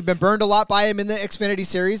 We've been burned a lot by him in the Xfinity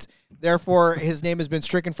Series. Therefore, his name has been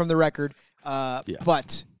stricken from the record.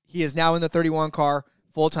 But he is now in the 31 car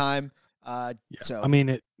full time. So I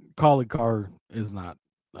mean, Collie car is not.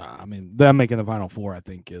 Them making the Final Four, I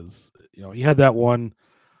think, is he had that one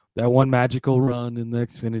magical run in the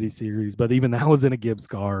Xfinity Series, but even that was in a Gibbs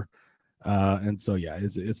car. And so,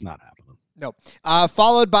 it's not happening. No.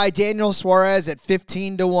 Followed by Daniel Suarez at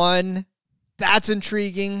 15-1. That's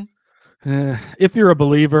intriguing. If you're a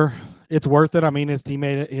believer, it's worth it. I mean, his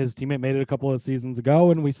teammate made it a couple of seasons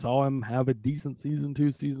ago, and we saw him have a decent season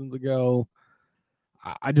 2 seasons ago.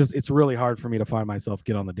 It's really hard for me to find myself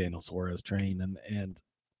get on the Daniel Suarez train, and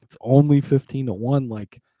it's only 15-1.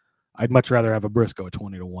 Like, I'd much rather have a Briscoe at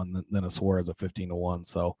 20-1 than a Suarez at 15-1.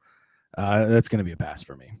 So. That's going to be a pass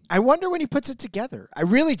for me. I wonder when he puts it together. I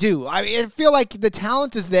really do. I feel like the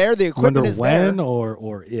talent is there. The equipment is there. When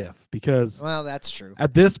or if, because that's true.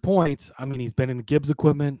 At this point, he's been in Gibbs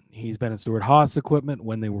equipment. He's been in Stewart-Haas equipment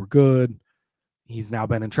when they were good. He's now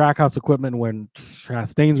been in Trackhouse equipment when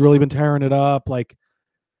Chastain's really been tearing it up. Like,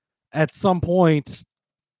 at some point,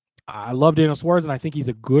 I love Daniel Suarez, and I think he's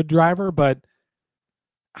a good driver, but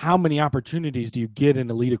how many opportunities do you get in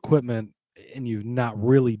elite equipment and you've not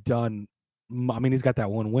really done? He's got that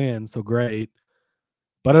one win, so great.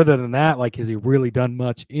 But other than that, like, has he really done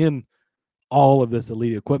much in all of this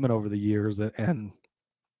elite equipment over the years? And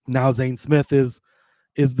now Zane Smith is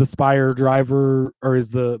the Spire driver, or is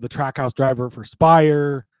the Trackhouse driver for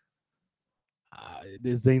Spire.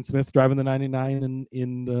 Is Zane Smith driving the 99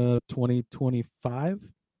 in 2025?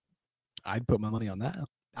 I'd put my money on that.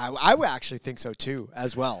 I would actually think so too,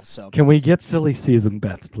 as well. So can we get silly season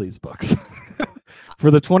bets, please, Bucks? For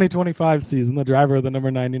the 2025 season, the driver of the number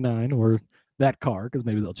 99 or that car, because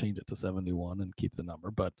maybe they'll change it to 71 and keep the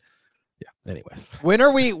number. But yeah, anyways. When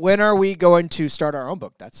are we going to start our own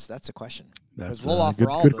book? That's a question. That's we'll offer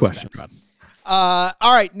all good those question, bets. All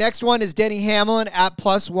right, next one is Denny Hamlin at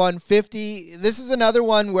plus 150. This is another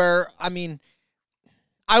one where,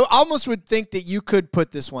 I almost would think that you could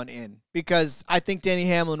put this one in because I think Denny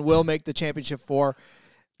Hamlin will make the championship 4.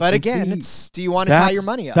 But again, do you want to tie your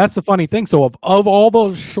money up? That's the funny thing. So of all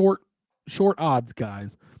those short odds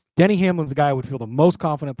guys, Denny Hamlin's the guy I would feel the most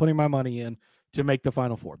confident putting my money in to make the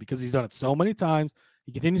Final Four because he's done it so many times.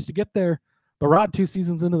 He continues to get there. But Rod, 2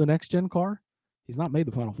 seasons into the next gen car, he's not made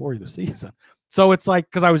the Final Four either season. So it's like,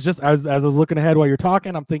 because as I was looking ahead while you're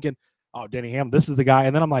talking, I'm thinking, oh, Denny Hamlin, this is the guy.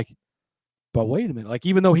 And then I'm like, but wait a minute, like,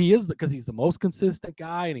 even though he is, because he's the most consistent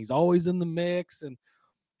guy and he's always in the mix, and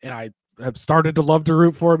I have started to love to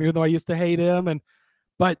root for him, even though I used to hate him,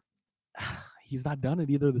 but he's not done it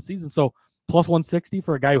either of the season. So plus 160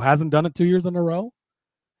 for a guy who hasn't done it 2 years in a row.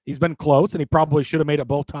 He's been close, and he probably should have made it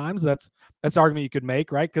both times. That's the argument you could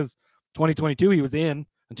make, right? Because 2022 he was in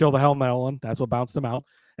until the helmet on. That's what bounced him out.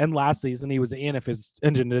 And last season he was in if his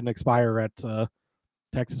engine didn't expire at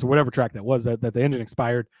Texas or whatever track that was that the engine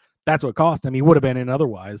expired. That's what cost him. He would have been in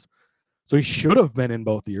otherwise. So he should have been in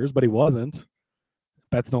both years, but he wasn't.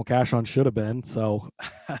 Bets don't cash on should have been. So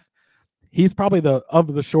he's probably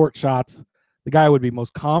of the short shots, the guy I would be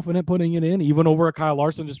most confident putting it in, even over a Kyle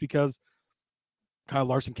Larson, just because Kyle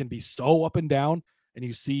Larson can be so up and down and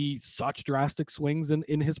you see such drastic swings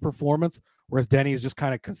in his performance, whereas Denny is just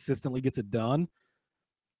kind of consistently gets it done.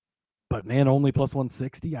 But man, only plus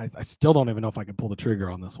 160. I still don't even know if I can pull the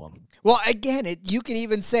trigger on this one. Well, again, you can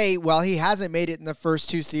even say, well, he hasn't made it in the first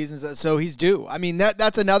 2 seasons, so he's due.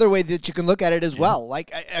 That's another way that you can look at it as well.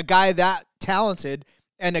 Like a guy that talented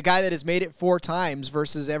and a guy that has made it 4 times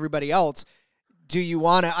versus everybody else, do you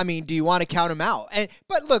want to count him out?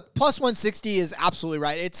 But look, plus 160 is absolutely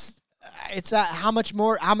right. It's how much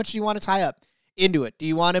do you want to tie up into it? Do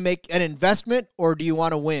you want to make an investment or do you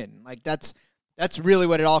want to win? Like that's really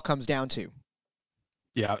what it all comes down to.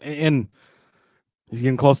 Yeah, and he's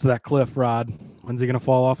getting close to that cliff, Rod. When's he going to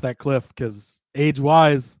fall off that cliff? Because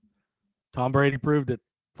age-wise, Tom Brady proved it.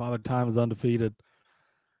 Father Time is undefeated.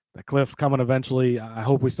 That cliff's coming eventually. I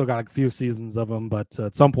hope we still got a few seasons of him, but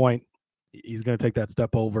at some point, he's going to take that step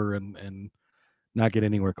over and not get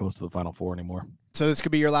anywhere close to the Final Four anymore. So this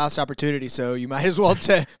could be your last opportunity, so you might as well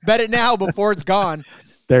bet it now before it's gone.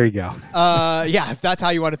 There you go. Yeah, if that's how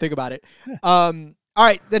you want to think about it. All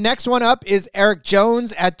right, the next one up is Eric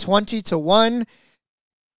Jones at 20-1.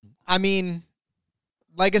 I mean,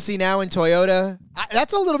 legacy now in Toyota.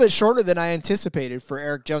 That's a little bit shorter than I anticipated for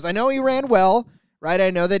Eric Jones. I know he ran well, right? I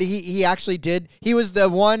know that he actually did. He was the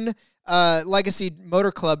one legacy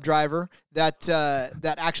motor club driver that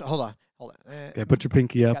actually – hold on. Okay, put your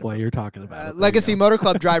pinky up while you're talking about it. Legacy Motor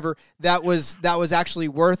Club driver that was actually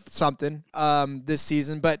worth something this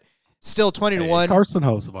season, but still 20-1. Carson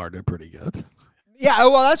Hocevar did pretty good. Yeah,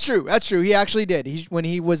 well, that's true. That's true. He actually did. When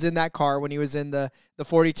he was in that car, when he was in the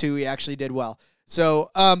 42, he actually did well.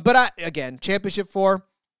 So, but again, Championship 4,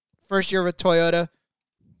 first year with Toyota.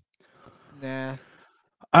 Nah.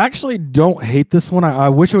 I actually don't hate this one. I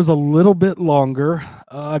wish it was a little bit longer.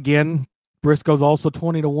 Again, Briscoe's also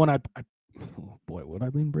 20-1. Oh boy, would I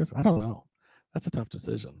lean Briscoe? I don't know. That's a tough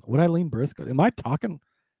decision. Would I lean Briscoe? Am I talking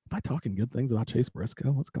good things about Chase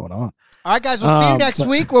Briscoe? What's going on? All right, guys. We'll see you next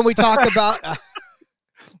week when we talk about.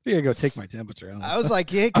 You gotta go take my temperature. I was like,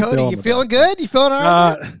 "Hey, Cody, you feeling good? You feeling all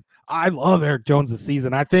right?" I love Eric Jones this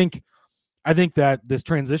season. I think that this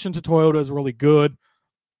transition to Toyota is really good.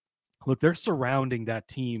 Look, they're surrounding that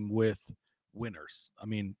team with winners. I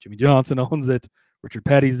mean, Jimmy Johnson owns it. Richard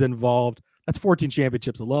Petty's involved. That's 14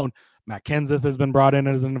 championships alone. Matt Kenseth has been brought in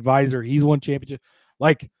as an advisor. He's won championship.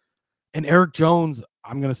 And Eric Jones,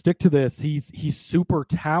 I'm going to stick to this. He's super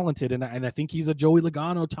talented, and I think he's a Joey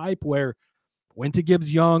Logano type where went to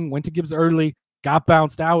Gibbs young, went to Gibbs early, got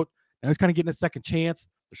bounced out. Now he's kind of getting a second chance.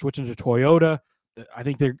 They're switching to Toyota. I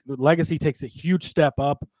think their legacy takes a huge step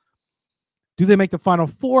up. Do they make the Final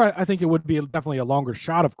Four? I think it would be definitely a longer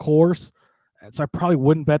shot, of course. So I probably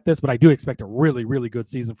wouldn't bet this, but I do expect a really, really good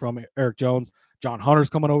season from Eric Jones. John Hunter's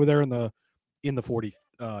coming over there in the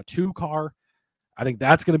 42 car. I think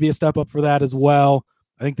that's going to be a step up for that as well.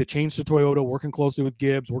 I think the change to Toyota, working closely with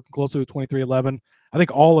Gibbs, working closely with 2311, I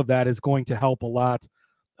think all of that is going to help a lot.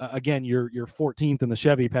 Again, you're 14th in the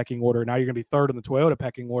Chevy pecking order. Now you're going to be third in the Toyota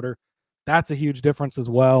pecking order. That's a huge difference as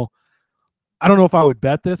well. I don't know if I would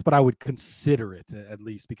bet this, but I would consider it at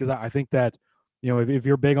least because I think that, if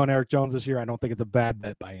you're big on Eric Jones this year, I don't think it's a bad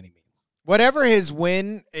bet by any means. Whatever his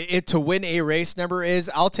to win a race number is,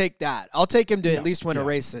 I'll take that. I'll take him to at least win a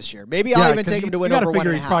race this year. Maybe I'll even take him to win over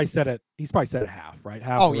 1.5. He's probably set at half, right?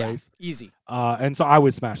 Half the race. Easy. And so I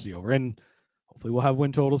would smash the over. And hopefully we'll have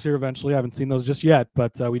win totals here eventually. I haven't seen those just yet,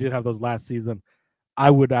 but we did have those last season. I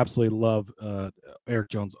would absolutely love Eric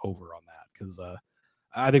Jones over on that because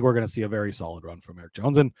I think we're going to see a very solid run from Eric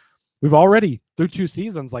Jones. And we've already, through 2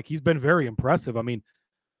 seasons, he's been very impressive. I mean,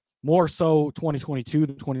 more so 2022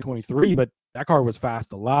 than 2023, but that car was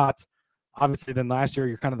fast a lot. Obviously, then last year,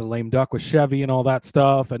 you're kind of the lame duck with Chevy and all that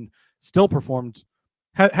stuff, and still performed,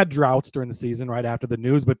 had droughts during the season right after the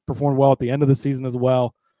news, but performed well at the end of the season as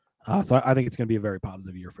well. So I think it's going to be a very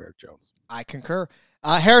positive year for Eric Jones. I concur.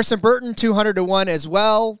 Harrison Burton, 200-1 as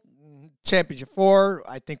well. Championship 4.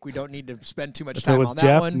 I think we don't need to spend too much time on that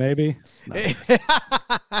Jeff, one. Maybe. No.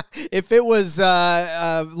 If it was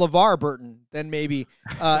LeVar Burton, then maybe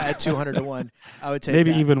at 200-1, I would take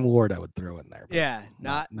maybe that. Even Ward I would throw in there. Yeah,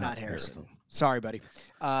 not Harrison. Sorry, buddy.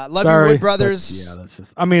 Love Sorry, you, Wood Brothers. Yeah, that's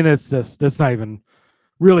just. I mean, it's not even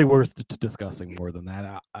really worth discussing more than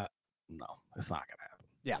that. No, it's not gonna happen.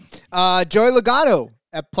 Yeah. Joey Logano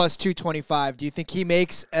at plus 225. Do you think he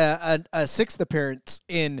makes a 6th appearance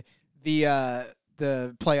in the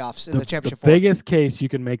playoffs in the championship? The biggest case you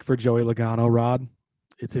can make for Joey Logano, Rod,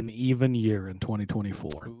 it's an even year in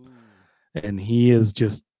 2024. Ooh. And he is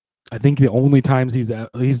just, I think the only times he's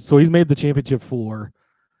made the championship 4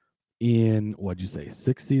 in, what'd you say,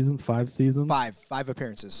 6 seasons, 5 seasons? 5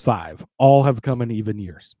 appearances. 5. All have come in even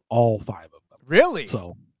years. All 5 of them. Really?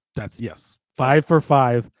 So that's, yes, 5 for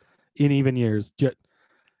 5 in even years.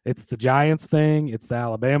 It's the Giants thing. It's the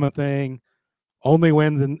Alabama thing. Only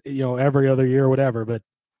wins in every other year or whatever, but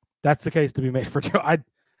that's the case to be made for Joe.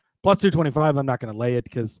 Plus 225. I'm not going to lay it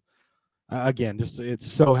because again, just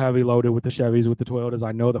it's so heavy loaded with the Chevys, with the Toyotas.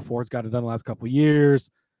 I know the Ford's got it done the last couple of years,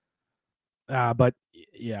 but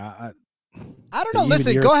yeah, I don't know.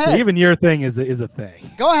 Listen, go ahead. The even year thing is a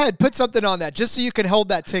thing. Go ahead, put something on that just so you can hold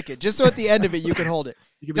that ticket. Just so at the end of it you can hold it.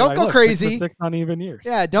 Don't go crazy. 6 on even years.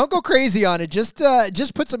 Yeah, don't go crazy on it. Just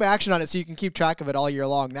put some action on it so you can keep track of it all year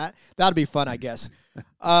long. That'll be fun, I guess.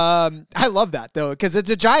 I love that though because it's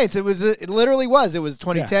a Giants. It literally was. It was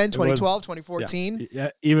 2010, 2012, 2014.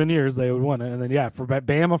 Yeah, even years they would win it, and then for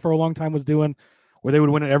Bama for a long time was doing where they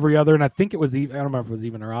would win it every other, and I think it was even. I don't remember if it was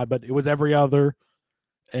even or odd, but it was every other.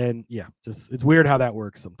 And just it's weird how that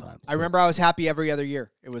works sometimes. I remember I was happy every other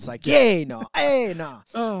year. It was like, yay, no, hey, no.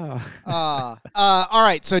 All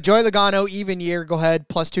right, so Joey Logano, even year, go ahead,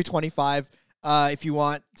 plus 225 if you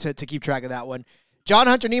want to keep track of that one. John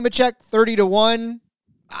Hunter Nemechek, 30-1.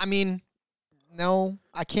 I mean, no,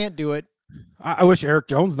 I can't do it. I wish Eric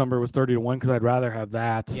Jones' number was 30-1 because I'd rather have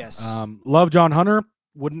that. Yes. Love John Hunter.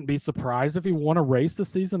 Wouldn't be surprised if he won a race this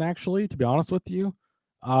season, actually, to be honest with you.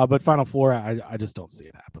 But Final Four, I just don't see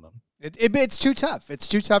it happening. It's too tough. It's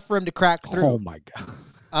too tough for him to crack through. Oh my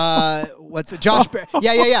god. What's it? Josh?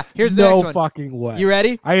 Yeah. Here's the next one. No fucking way. You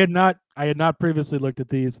ready? I had not previously looked at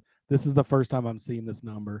these. This is the first time I'm seeing this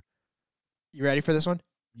number. You ready for this one?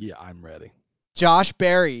 Yeah, I'm ready. Josh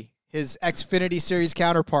Berry, his Xfinity Series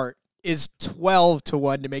counterpart, is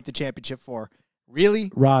 12-1 to make the championship four.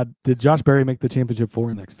 Really? Rod, did Josh Berry make the championship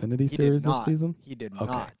four in the Xfinity Series this season? He did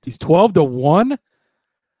not. He's 12-1.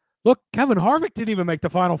 Look, Kevin Harvick didn't even make the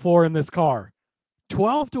Final Four in this car.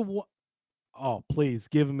 12-1. Oh, please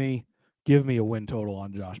give me a win total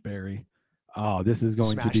on Josh Berry. Oh, this is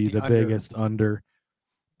going to be the biggest under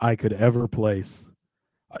I could ever place.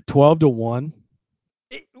 12-1.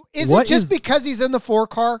 Is it just because he's in the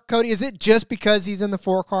 4-car, Cody? Is it just because he's in the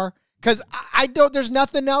 4-car? Because I don't. There's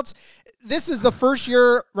nothing else. This is the first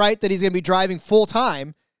year, right, that he's going to be driving full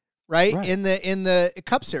time. Right? In the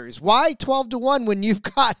Cup Series. Why 12-1 when you've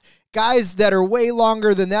got guys that are way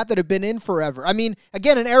longer than that have been in forever? I mean,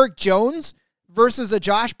 again, an Eric Jones versus a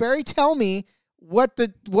Josh Berry. Tell me what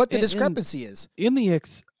the discrepancy is. In the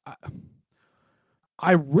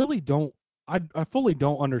I really don't. I fully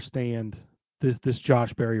don't understand this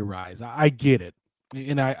Josh Berry rise. I get it,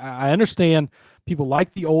 and I understand people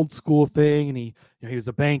like the old school thing, and he was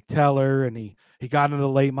a bank teller, and he got into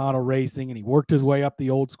late model racing, and he worked his way up the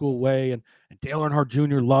old school way, and Dale Earnhardt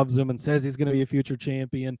Jr. loves him and says he's going to be a future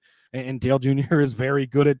champion, and Dale Jr. is very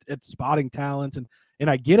good at spotting talent, and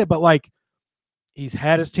I get it, but like he's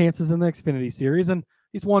had his chances in the Xfinity Series, and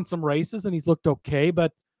he's won some races, and he's looked okay,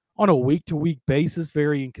 but on a week-to-week basis,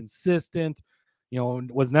 very inconsistent,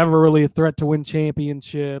 was never really a threat to win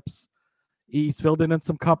championships. He's filled in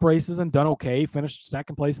some Cup races and done okay. Finished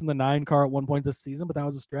second place in the 9 car at one point this season, but that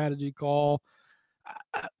was a strategy call.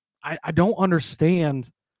 I don't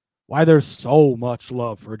understand why there's so much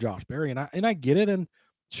love for Josh Berry, and I get it. And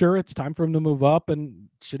sure, it's time for him to move up. And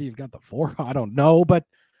should he have got the 4? I don't know, but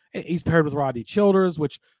he's paired with Rodney Childers,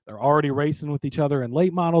 which they're already racing with each other in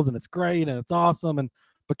late models, and it's great and it's awesome.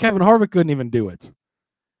 But Kevin Harvick couldn't even do it.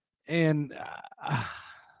 And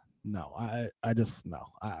no, I just no.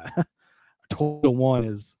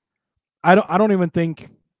 12-1 is I don't even think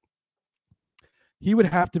he would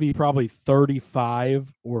have to be probably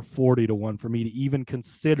 35 or 40-1 for me to even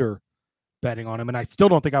consider betting on him, and I still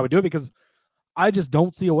don't think I would do it because I just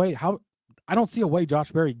don't see a way I don't see a way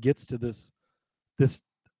Josh Berry gets to this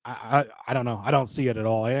I don't know. I don't see it at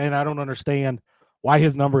all, and I don't understand why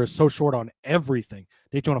his number is so short on everything.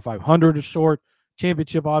 Daytona 500 is short,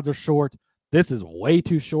 championship odds are short. This is way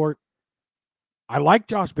too short. I like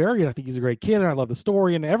Josh Berry, and I think he's a great kid, and I love the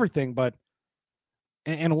story and everything, but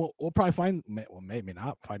and we'll probably maybe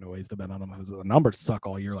not find ways to bet on him because the numbers suck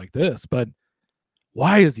all year like this, but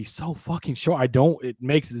why is he so fucking short? It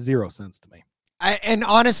makes zero sense to me. And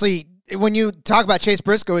honestly, when you talk about Chase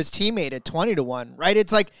Briscoe, his teammate at 20-1, right?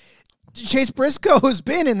 It's like Chase Briscoe's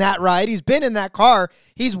been in that ride. He's been in that car.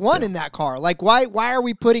 He's won in that car. Like, why are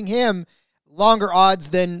we putting him longer odds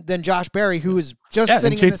than Josh Berry, who is just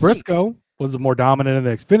sitting and in the Chase Briscoe was more dominant in the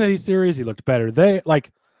Xfinity Series. He looked better there.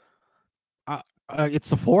 Like, it's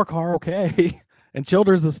the 4 car, okay. And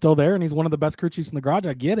Childers is still there, and he's one of the best crew chiefs in the garage.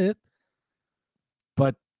 I get it.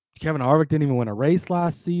 But Kevin Harvick didn't even win a race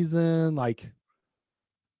last season. Like,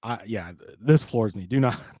 this floors me. Do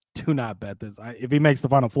not bet this. If he makes the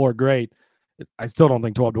Final Four, great. I still don't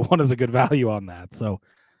think 12-1 is a good value on that. So,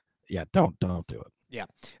 yeah, don't do it. Yeah.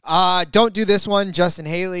 Don't do this one. Justin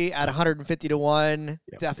Haley at 150-1.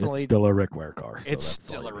 Yep. Definitely. It's still a Rick Ware car. So it's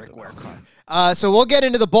still a Rick Ware car. So we'll get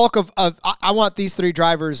into the bulk of I want these 3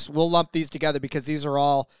 drivers. We'll lump these together because these are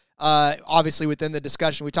all obviously within the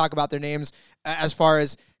discussion. We talk about their names as far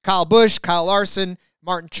as Kyle Busch, Kyle Larson,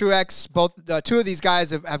 Martin Truex. Both 2 of these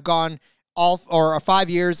guys have gone or 5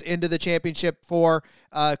 years into the championship for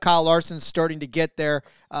Kyle Larson, starting to get there.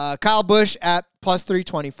 Kyle Busch at plus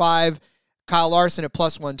 325, Kyle Larson at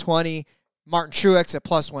plus 120, Martin Truex at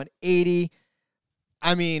plus 180.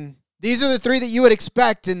 I mean, these are the three that you would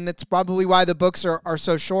expect, and that's probably why the books are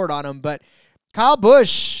so short on him. But Kyle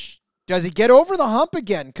Busch, does he get over the hump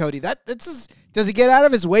again, Cody? Does he get out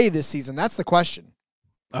of his way this season? That's the question.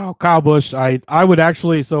 Oh, Kyle Busch, I would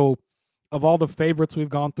actually, so of all the favorites we've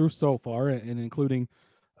gone through so far, and including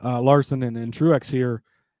Larson and Truex here,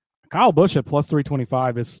 Kyle Busch at plus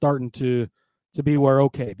 325 is starting to be where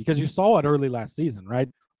okay, because you saw it early last season, right?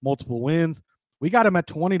 Multiple wins. We got him at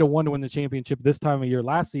 20-1 to win the championship this time of year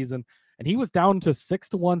last season, and he was down to 6-1,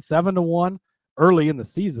 7-1 early in the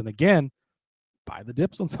season. Again, buy the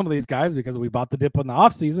dips on some of these guys because we bought the dip in the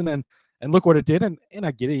offseason, and look what it did. And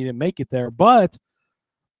I get it, he didn't make it there, but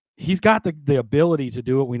he's got the ability to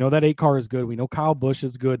do it. We know that 8 car is good. We know Kyle Busch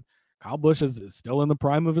is good. Kyle Busch is still in the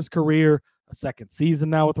prime of his career, a second season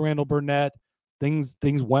now with Randall Burnett. Things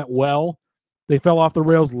went well. They fell off the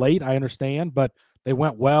rails late, I understand, but they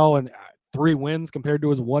went well, and 3 wins compared to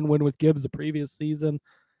his 1 win with Gibbs the previous season.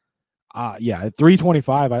 Yeah, at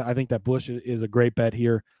 325, I think that Busch is a great bet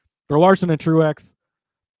here. For Larson and Truex,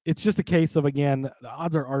 it's just a case of, again, the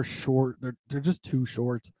odds are short. They're just too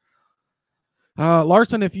short.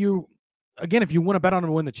 Larson, if you want to bet on him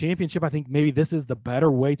to win the championship, I think maybe this is the better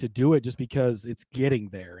way to do it just because it's getting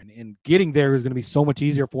there. And getting there is going to be so much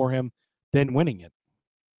easier for him than winning it,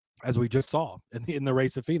 as we just saw in the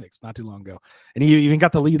race at Phoenix not too long ago. And he even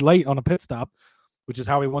got the lead late on a pit stop, which is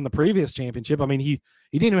how he won the previous championship. I mean, he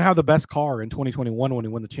didn't even have the best car in 2021 when he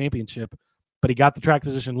won the championship, but he got the track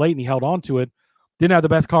position late and he held on to it. Didn't have the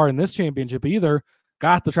best car in this championship either,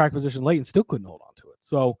 got the track position late and still couldn't hold on to it.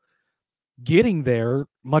 So getting there,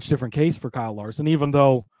 much different case for Kyle Larson, even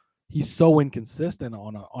though he's so inconsistent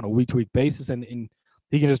on a week-to-week basis, and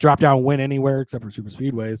he can just drop down and win anywhere except for super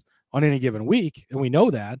speedways on any given week, and we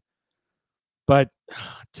know that. But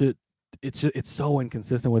it's so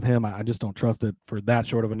inconsistent with him. I just don't trust it for that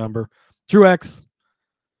short of a number. Truex,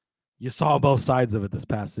 you saw both sides of it this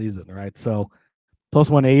past season, right? So plus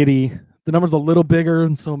 180, the number's a little bigger,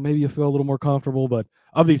 and so maybe you feel a little more comfortable. But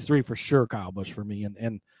of these three, for sure, Kyle Busch for me.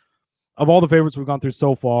 And of all the favorites we've gone through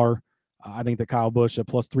so far, I think that Kyle Busch at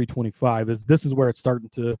plus 325 is where it's starting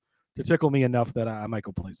to tickle me enough that I might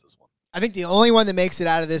go place this one. I think the only one that makes it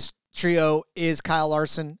out of this trio is Kyle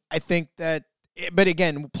Larson. I think that, but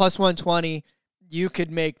again, plus 120, you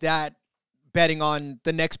could make that betting on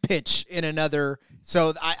the next pitch in another.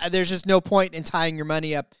 So there's just no point in tying your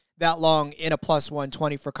money up that long in a plus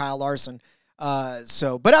 120 for Kyle Larson.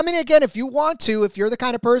 But I mean, again, if you want to, if you're the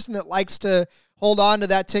kind of person that likes to hold on to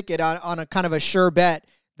that ticket on a kind of a sure bet,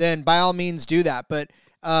 then by all means do that. But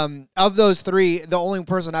of those three, the only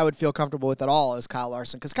person I would feel comfortable with at all is Kyle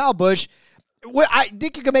Larson, because Kyle Busch, I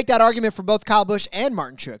think you can make that argument for both Kyle Busch and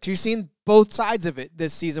Martin Truex. You've seen both sides of it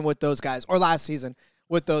this season with those guys, or last season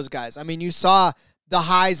with those guys. I mean, you saw the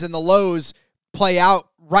highs and the lows play out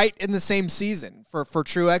right in the same season for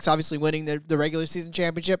Truex, obviously winning the regular season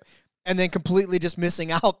championship and then completely just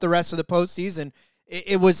missing out the rest of the postseason.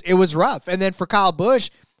 It was rough. And then for Kyle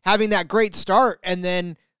Busch, having that great start and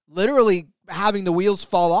then literally having the wheels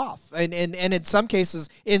fall off. And in some cases,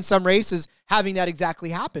 in some races, having that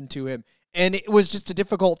exactly happen to him. And it was just a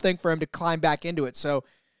difficult thing for him to climb back into it. So,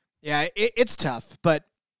 yeah, it's tough. But,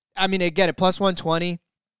 I mean, again, at plus 120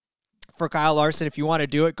 for Kyle Larson, if you want to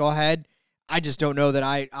do it, go ahead. I just don't know that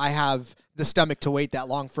I have the stomach to wait that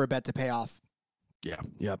long for a bet to pay off.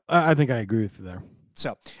 Yeah. I think I agree with you there.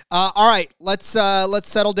 So, all right, let's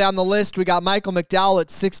settle down the list. We got Michael McDowell at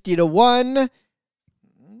 60-1.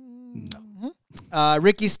 No.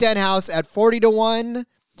 Ricky Stenhouse at 40-1.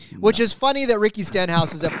 Which is funny that Ricky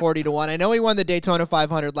Stenhouse is at 40-1. I know he won the Daytona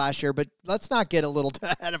 500 last year, but let's not get a little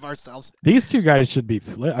ahead of ourselves. These two guys should be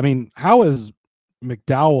I mean, how is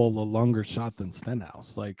McDowell a longer shot than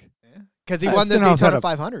Stenhouse? Because he won the Daytona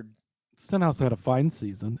 500. Stenhouse had a fine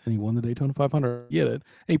season, and he won the Daytona 500. Get it? And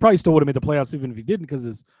he probably still would have made the playoffs even if he didn't,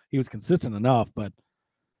 because he was consistent enough. But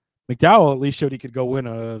McDowell at least showed he could go win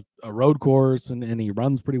a road course, and he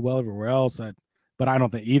runs pretty well everywhere else. But I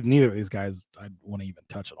don't think neither of these guys I'd want to even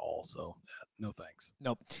touch at all. So, no thanks.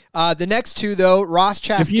 Nope. The next two, though, Ross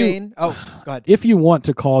Chastain. Go ahead. If you want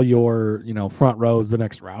to call your front rows the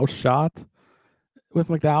next Roush shot with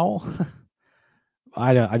McDowell,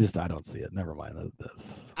 I don't see it. Never mind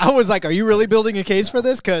this. I was like, are you really building a case for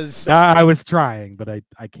this? Because I was trying, but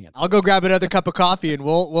I can't. I'll go grab another cup of coffee and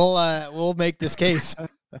we'll make this case.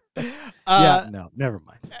 No, never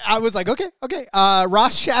mind. I was like, okay.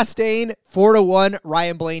 Ross Chastain 4-1,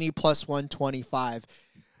 Ryan Blaney plus 125.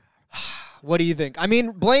 What do you think? I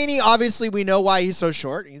mean, Blaney, obviously we know why he's so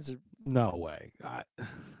short. No way.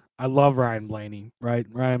 I love Ryan Blaney, right?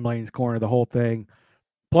 Ryan Blaney's corner, the whole thing.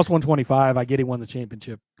 Plus 125. I get he won the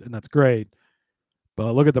championship, and that's great.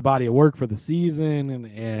 But look at the body of work for the season,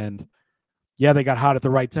 and yeah, they got hot at the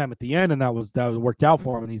right time at the end, and that worked out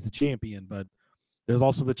for him, and he's the champion. But there's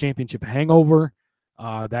also the championship hangover.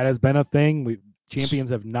 That has been a thing. Champions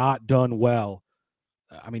have not done well.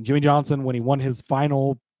 I mean, Jimmy Johnson, when he won his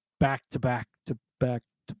final back-to-back,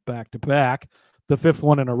 the fifth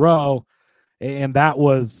one in a row, and that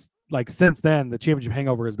was like since then, the championship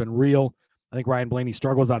hangover has been real. I think Ryan Blaney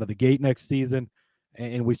struggles out of the gate next season,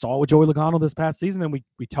 and we saw it with Joey Logano this past season, and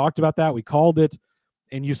we talked about that. We called it,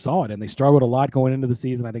 and you saw it, and they struggled a lot going into the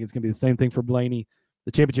season. I think it's going to be the same thing for Blaney.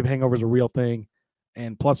 The championship hangover is a real thing,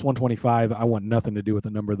 and plus 125, I want nothing to do with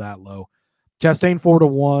a number that low. Chastain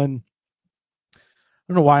 4-1. I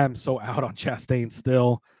don't know why I'm so out on Chastain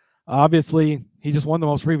still. Obviously, he just won the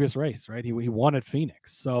most previous race, right? He won at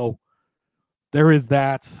Phoenix. So there is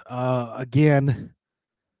that. Again,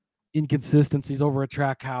 inconsistencies over at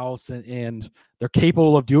Trackhouse, and they're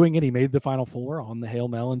capable of doing it. He made the Final Four on the Hail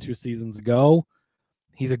Melon 2 seasons ago.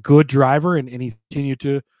 He's a good driver, and he's continued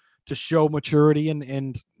to show maturity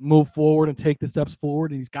and move forward and take the steps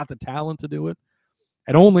forward. And he's got the talent to do it.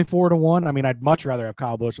 At only 4-1, I mean, I'd much rather have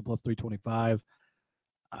Kyle Busch at plus 325.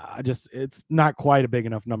 It's not quite a big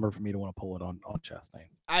enough number for me to want to pull it on Chastain.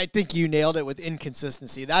 I think you nailed it with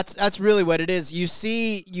inconsistency. That's really what it is. You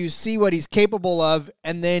see what he's capable of,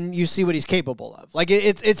 and then you see what he's capable of. Like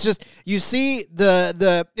it's just you see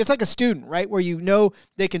the it's like a student, right? Where you know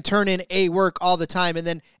they can turn in A work all the time, and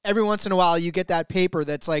then every once in a while you get that paper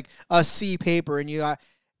that's like a C paper, and you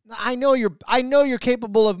I know you're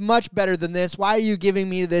capable of much better than this. Why are you giving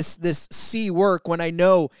me this C work when I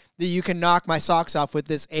know that you can knock my socks off with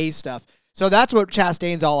this A stuff? So that's what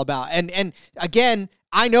Chastain's all about. And again,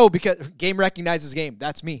 I know because game recognizes game.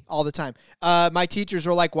 That's me all the time. My teachers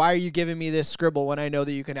were like, why are you giving me this scribble when I know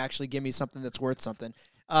that you can actually give me something that's worth something?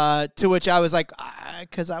 To which I was like,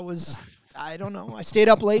 because I don't know. I stayed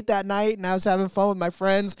up late that night and I was having fun with my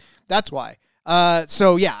friends. That's why.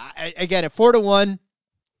 So yeah, again, at 4-1,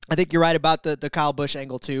 I think you're right about the Kyle Busch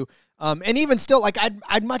angle too. And even still, like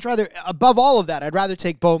I'd much rather, above all of that, I'd rather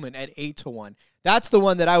take Bowman at 8-1. That's the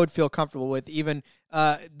one that I would feel comfortable with. Even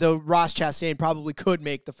the Ross Chastain probably could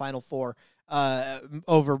make the Final Four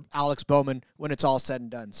over Alex Bowman when it's all said and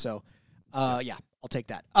done. So yeah, I'll take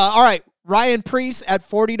that. All right, Ryan Preece at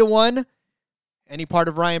 40-1. Any part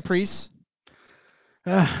of Ryan Preece?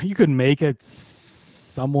 You could make a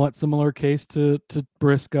somewhat similar case to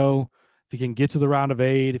Briscoe. If he can get to the round of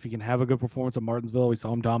 8, if he can have a good performance at Martinsville, we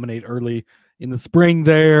saw him dominate early in the spring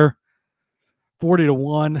there.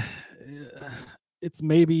 40-1. It's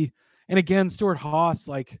maybe, and again, Stuart Haas,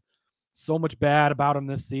 like so much bad about him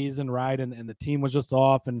this season, right? And the team was just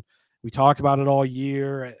off, and we talked about it all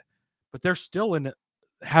year. But they're still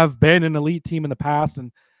have been an elite team in the past,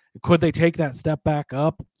 and could they take that step back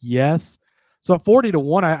up? Yes. So at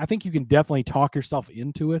 40-1, I think you can definitely talk yourself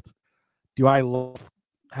into it. Do I love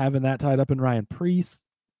having that tied up in Ryan Preece?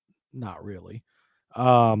 Not really.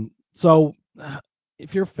 So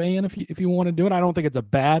if you're a fan, if you want to do it, I don't think it's a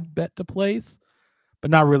bad bet to place, but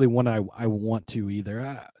not really one I want to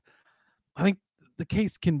either. I think the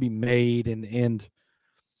case can be made, and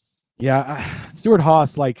yeah, Stuart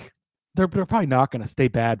Haas, like they're probably not going to stay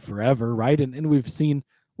bad forever, right? And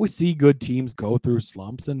we see good teams go through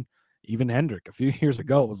slumps, and even Hendrick a few years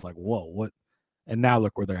ago was like, whoa, what? And now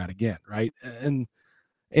look where they're at again, right?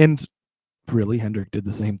 And really, Hendrick did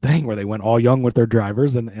the same thing where they went all young with their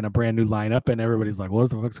drivers and a brand new lineup, and everybody's like, what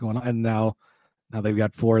the fuck's going on? And now they've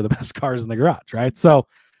got 4 of the best cars in the garage, right? So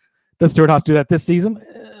does Stuart Haas do that this season?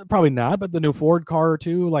 Probably not, but the new Ford car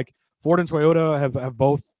too, like Ford and Toyota have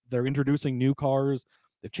both, they're introducing new cars.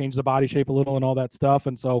 They've changed the body shape a little and all that stuff.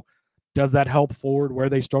 And so does that help Ford where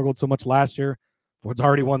they struggled so much last year? Ford's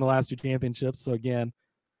already won the last 2 championships. So again,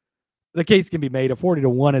 the case can be made at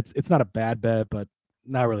 40-1. It's not a bad bet, but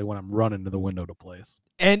not really when I'm running to the window to place.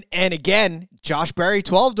 And again, Josh Berry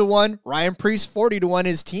 12-1, Ryan Preece 40-1,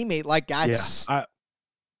 his teammate. Like that's and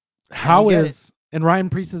Ryan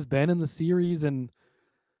Preece has been in the series, and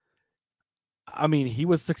I mean he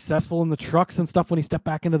was successful in the trucks and stuff when he stepped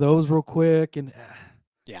back into those real quick. And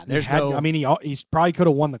yeah, he probably could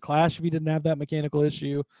have won the Clash if he didn't have that mechanical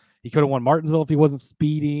issue. He could have won Martinsville if he wasn't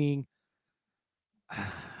speeding.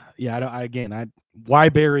 Yeah, why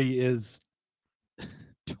Berry is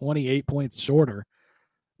 28 points shorter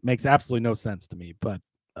makes absolutely no sense to me. But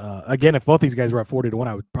again, if both these guys were at 40-1,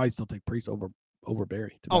 I would probably still take Preece over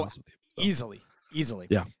Berry, to be honest with you. So, easily.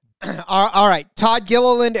 Yeah. All right. Todd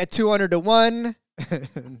Gilliland at 200 to 1.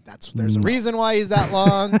 There's a reason why he's that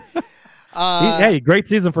long. Hey, great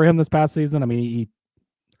season for him this past season. I mean, he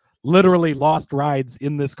literally lost rides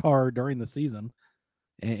in this car during the season,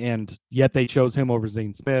 and yet they chose him over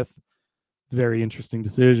Zane Smith. Very interesting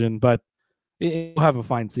decision, but he'll have a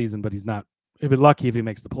fine season, but he'll be lucky if he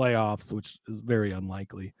makes the playoffs, which is very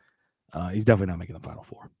unlikely. He's definitely not making the Final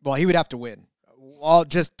Four. Well, he would have to win.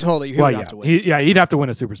 Would have to win. He'd have to win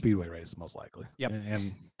a super speedway race, most likely. Yep.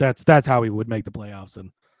 And that's how he would make the playoffs.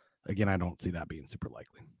 And again, I don't see that being super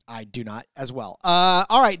likely. I do not as well.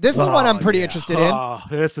 All right. This is one I'm pretty interested in. Oh,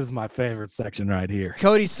 this is my favorite section right here.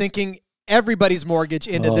 Cody's sinking everybody's mortgage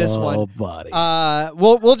into this one. Oh, buddy.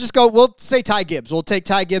 We'll just go. We'll say Ty Gibbs. We'll take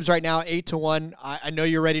Ty Gibbs right now, 8 to 1. I know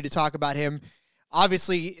you're ready to talk about him.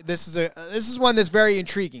 Obviously, this is one that's very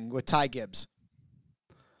intriguing with Ty Gibbs.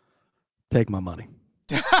 Take my money.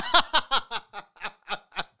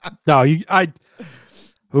 No,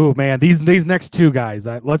 oh man, these next two guys.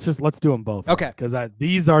 Let's do them both. Okay. Because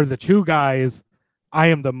these are the two guys I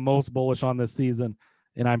am the most bullish on this season,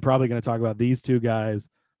 and I'm probably going to talk about these two guys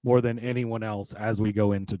more than anyone else as we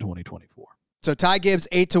go into 2024. So Ty Gibbs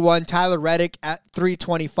 8 to 1, Tyler Reddick at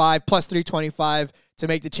 325 plus 325 to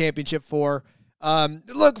make the championship four.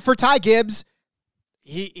 Look for Ty Gibbs.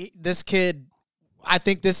 This kid, I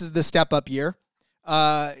think this is the step up year.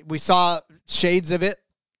 We saw shades of it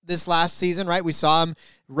this last season, right? We saw him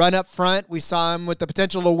run up front. We saw him with the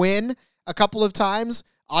potential to win a couple of times.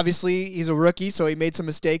 Obviously, he's a rookie, so he made some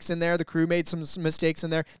mistakes in there. The crew made some mistakes in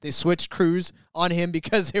there. They switched crews on him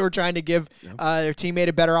because they were trying to give their teammate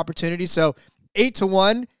a better opportunity. So 8 to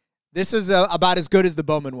 1, this is about as good as the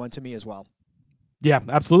Bowman one to me as well. Yeah,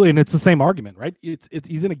 absolutely, and it's the same argument, right?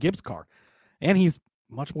 He's in a Gibbs car, and he's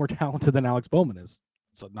much more talented than Alex Bowman is.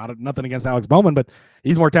 So nothing against Alex Bowman, but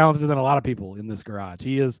he's more talented than a lot of people in this garage.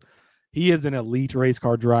 He is an elite race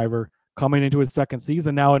car driver coming into his second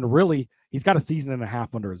season now, and really he's got a season and a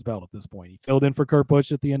half under his belt at this point. He filled in for Kurt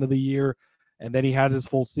Busch at the end of the year, and then he had his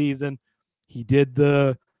full season. He did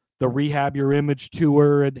the Rehab Your Image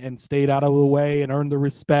tour and stayed out of the way and earned the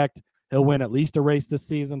respect. He'll win at least a race this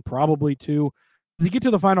season, probably two. Does he get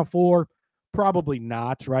to the Final Four? Probably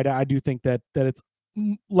not, right? I do think that it's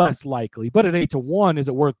less likely, but at 8 to 1, is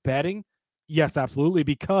it worth betting? Yes, absolutely,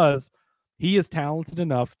 because he is talented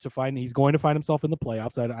enough he's going to find himself in the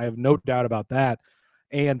playoffs. I have no doubt about that.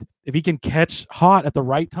 And if he can catch hot at the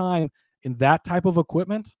right time in that type of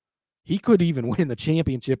equipment, he could even win the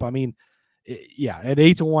championship. I mean, yeah, at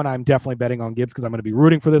 8 to 1, I'm definitely betting on Gibbs because I'm going to be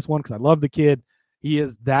rooting for this one because I love the kid. He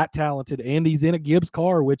is that talented, and he's in a Gibbs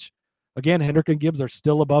car, which, again, Hendrick and Gibbs are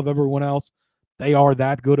still above everyone else. They are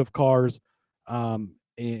that good of cars.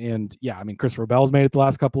 And yeah, I mean, Christopher Bell's made it the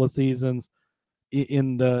last couple of seasons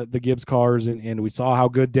in the Gibbs cars, and we saw how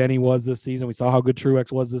good Denny was this season. We saw how good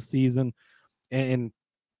Truex was this season, and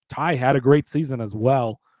Ty had a great season as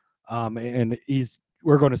well. And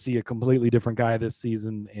we're going to see a completely different guy this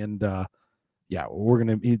season, and yeah, we're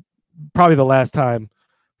going to probably the last time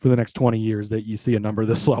for the next 20 years that you see a number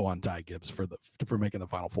this low on Ty Gibbs for making the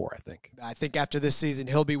Final Four, I think. I think after this season,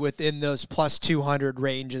 he'll be within those plus 200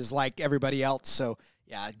 ranges like everybody else. So,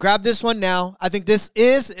 yeah, grab this one now. I think this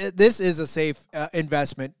is a safe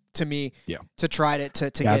investment to me to try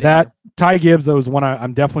to get that in. Ty Gibbs, that was one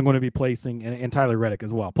I'm definitely going to be placing, and Tyler Reddick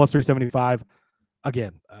as well. Plus 375.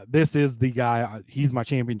 Again, this is the guy. He's my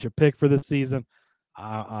championship pick for this season.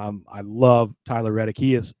 I love Tyler Reddick.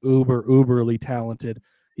 He is uberly talented.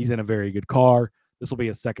 He's in a very good car. This will be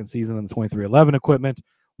his second season in the 2311 equipment.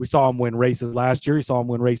 We saw him win races last year. You saw him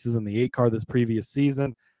win races in the 8 car this previous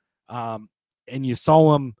season. And you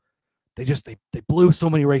saw him, they blew so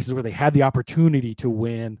many races where they had the opportunity to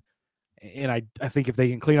win. And I think if they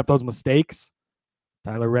can clean up those mistakes,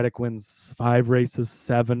 Tyler Reddick wins 5 races,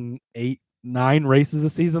 7, 8, 9 races a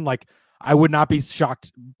season. Like, I would not be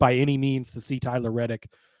shocked by any means to see Tyler Reddick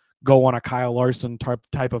go on a Kyle Larson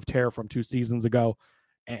type of tear from 2 seasons ago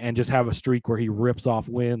and just have a streak where he rips off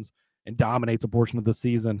wins and dominates a portion of the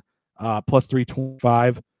season. Plus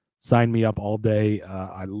 325, sign me up all day.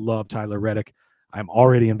 I love Tyler Reddick. I'm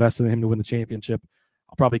already invested in him to win the championship.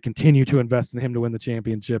 I'll probably continue to invest in him to win the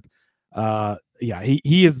championship. Yeah,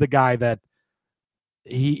 he is the guy that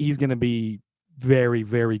he's going to be very,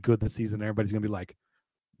 very good this season. Everybody's going to be like,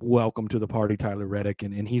 welcome to the party, Tyler Reddick.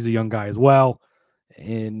 And he's a young guy as well.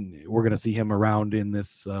 And we're going to see him around in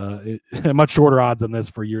this much shorter odds than this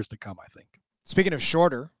for years to come, I think. Speaking of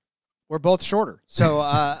shorter, We're both shorter. So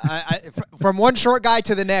from one short guy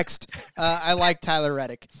to the next, I like Tyler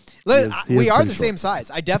Reddick. We are the same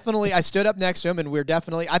size. I stood up next to him, and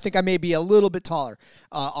I think I may be a little bit taller,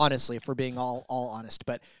 honestly, if we're being all honest.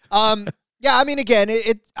 But, yeah, I mean, again,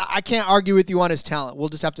 I can't argue with you on his talent. We'll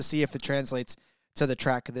just have to see if it translates to the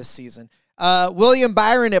track this season. William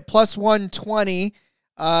Byron at plus 120.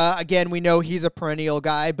 Again, we know he's a perennial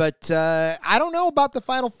guy, but I don't know about the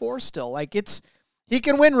Final Four still. Like, he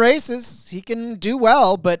can win races, he can do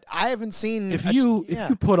well, but I haven't seen. If you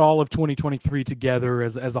put all of 2023 together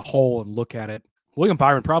as a whole and look at it, William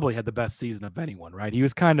Byron probably had the best season of anyone, right? He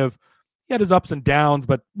had his ups and downs,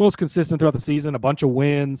 but most consistent throughout the season, a bunch of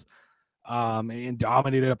wins, and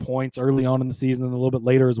dominated at points early on in the season and a little bit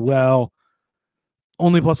later as well.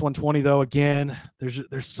 Only plus 120 though. Again,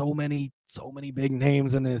 there's so many big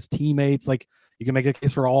names in his teammates. Like, you can make a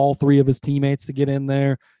case for all three of his teammates to get in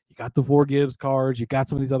there. You got the 4 Gibbs cars. You got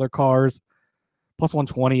some of these other cars. Plus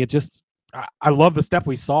 120. I love the step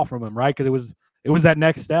we saw from him, right? Because it was that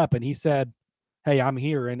next step, and he said, "Hey, I'm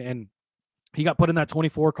here." And he got put in that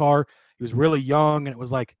 24 car. He was really young, and it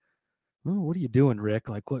was like, "Oh, what are you doing, Rick?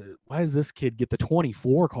 Like, why does this kid get the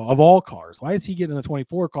 24 car of all cars? Why is he getting the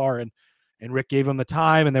 24 car?" And Rick gave him the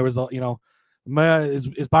time, and there was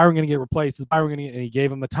is Byron going to get replaced? Is Byron going to get? And he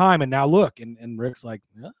gave him the time, and now look, and Rick's like,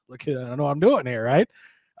 yeah, look, I know what I'm doing here, right?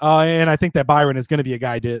 And I think that Byron is going to be a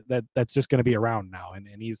guy that's just going to be around now, and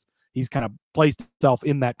he's kind of placed himself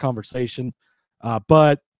in that conversation.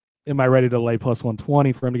 But am I ready to lay plus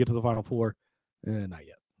 120 for him to get to the Final Four? Not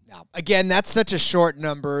yet. No. Again, that's such a short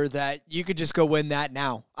number that you could just go win that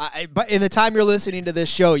now. But in the time you're listening to this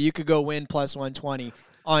show, you could go win plus 120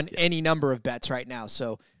 on any number of bets right now.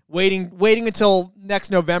 So waiting until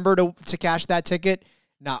next November to cash that ticket,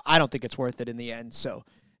 no, I don't think it's worth it in the end. So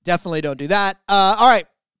definitely don't do that. All right.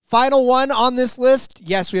 Final one on this list.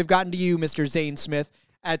 Yes, we have gotten to you, Mr. Zane Smith,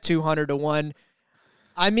 at 200 to 1.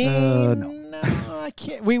 I mean, no, I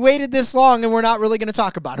can't. We waited this long, and we're not really going to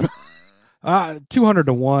talk about him. 200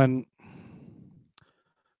 to 1.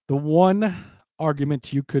 The one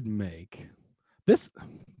argument you could make, it's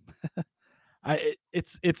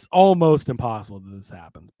almost impossible that this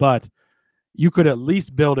happens, but you could at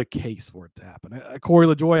least build a case for it to happen. Corey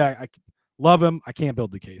LaJoie, I love him. I can't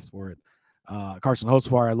build the case for it. Carson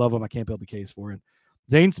Hocevar, I love him. I can't build the case for it.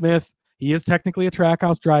 Zane Smith, he is technically a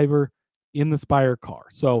Trackhouse driver in the Spire car.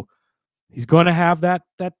 So he's going to have that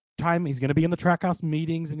time. He's going to be in the Trackhouse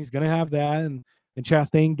meetings, and he's going to have that. And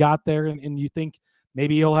Chastain got there, and you think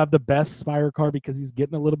maybe he'll have the best Spire car because he's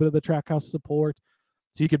getting a little bit of the Trackhouse support.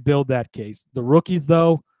 So you could build that case. The rookies,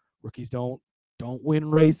 though, don't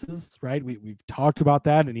win races, right? We've talked about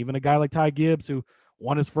that. And even a guy like Ty Gibbs, who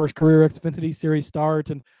won his first career Xfinity Series start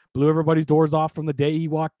and blew everybody's doors off from the day he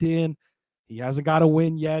walked in. He hasn't got a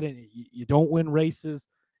win yet, and you don't win races.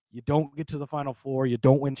 You don't get to the Final Four. You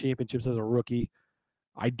don't win championships as a rookie.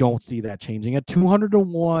 I don't see that changing. At 200 to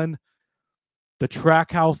 1, the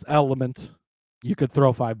Trackhouse element, you could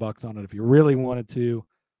throw $5 on it if you really wanted to,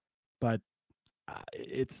 but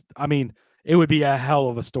it would be a hell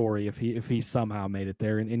of a story if he somehow made it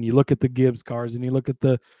there. And you look at the Gibbs cars, and you look at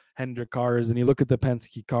the Hendrick cars, and you look at the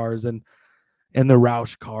Penske cars, and the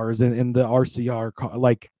Roush cars, and the RCR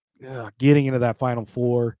car, getting into that Final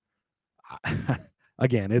Four.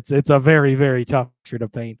 Again, it's a very, very tough picture to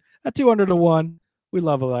paint. At 200 to 1, we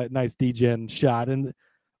love a nice DGen shot. And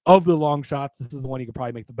of the long shots, this is the one you could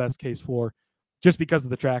probably make the best case for, just because of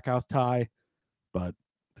the Trackhouse tie. But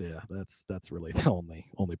yeah, that's really the only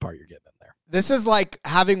part you're getting in there. This is like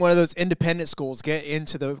having one of those independent schools get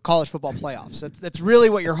into the college football playoffs. That's really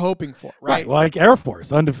what you're hoping for, right? Well, like Air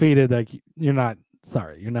Force, undefeated. Like you're not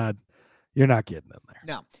getting in there.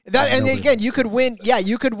 No. Again, you could win. Yeah,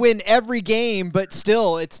 you could win every game, but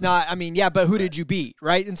still, it's not. I mean, yeah, but who did you beat,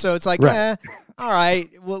 right? And so it's like, all right,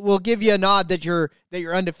 we'll give you a nod that you're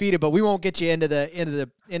undefeated, but we won't get you into the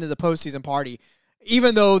postseason party.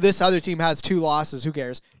 Even though this other team has 2 losses, who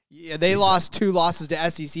cares? Yeah, they lost 2 losses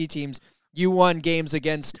to SEC teams. You won games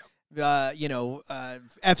against,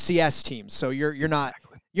 FCS teams. So you're not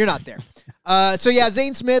there. So yeah,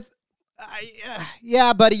 Zane Smith.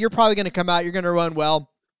 Yeah, buddy, you're probably going to come out. You're going to run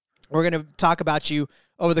well. We're going to talk about you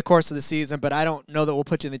over the course of the season, but I don't know that we'll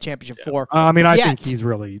put you in the championship 4. I think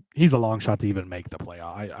he's a long shot to even make the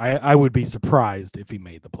playoff. I would be surprised if he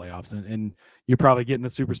made the playoffs, and you're probably getting a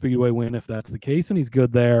super speedway win if that's the case, and he's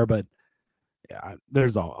good there. But yeah,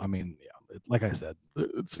 like I said,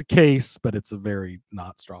 it's a case, but it's a very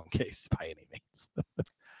not strong case by any means.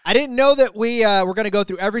 I didn't know that we were going to go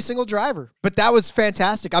through every single driver, but that was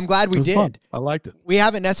fantastic. I'm glad we did. Fun. I liked it. We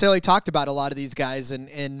haven't necessarily talked about a lot of these guys,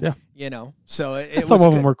 and So it Some was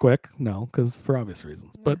of good. them were quick, no, because for obvious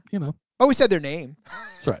reasons. But Oh, we said their name.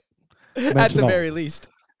 that's right. At Mention the all very of them. least.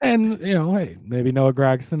 And hey, maybe Noah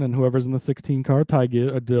Gragson and whoever's in the 16 car,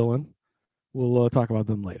 Dillon. We'll talk about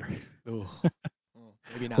them later Ooh.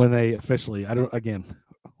 Maybe not. when they officially. I don't. Again,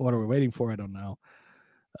 what are we waiting for? I don't know.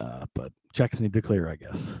 But checks need to clear, I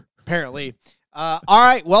guess. Apparently. All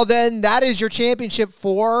right. Well, then that is your championship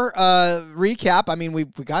 4 recap. I mean,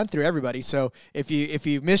 we've gone through everybody. So if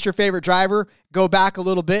you missed your favorite driver, go back a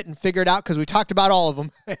little bit and figure it out because we talked about all of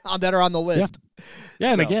them that are on the list.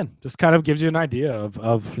 Yeah, and again, just kind of gives you an idea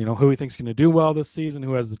of who he thinks going to do well this season,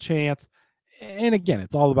 who has the chance. And again,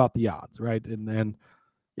 it's all about the odds, right? And then,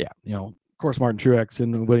 of course, Martin Truex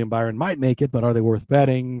and William Byron might make it, but are they worth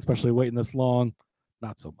betting, especially waiting this long?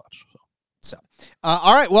 Not so much. So,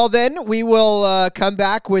 all right. Well, then we will come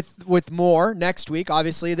back with more next week.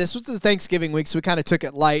 Obviously, this was the Thanksgiving week, so we kind of took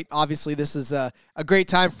it light. Obviously, this is a great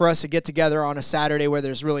time for us to get together on a Saturday where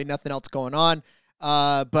there's really nothing else going on.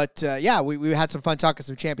 But we had some fun talking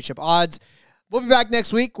some championship odds. We'll be back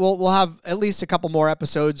next week. We'll have at least a couple more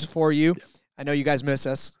episodes for you. Yeah. I know you guys miss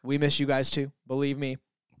us. We miss you guys too. Believe me.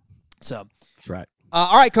 So that's right.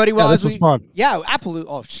 All right, Cody. Well, this was fun. Yeah,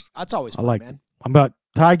 absolutely. Oh, that's always fun, man. I'm about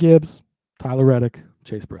Ty Gibbs, Tyler Reddick,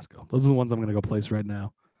 Chase Briscoe. Those are the ones I'm going to go place right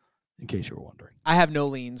now, in case you were wondering. I have no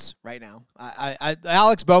leans right now. I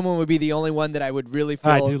Alex Bowman would be the only one that I would really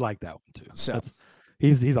feel. I do like that one too. So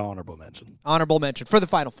he's an honorable mention. Honorable mention for the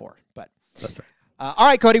Final Four. But that's right. All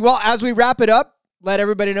right, Cody. Well, as we wrap it up, let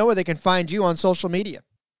everybody know where they can find you on social media.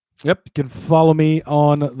 Yep, you can follow me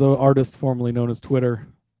on the artist formerly known as Twitter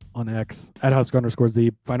on X at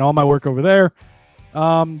Husker_Z. Find all my work over there.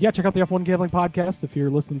 Check out the F1 Gambling Podcast if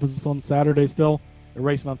you're listening to this on Saturday still. They're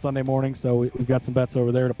racing on Sunday morning, so we've got some bets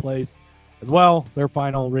over there to place as well. Their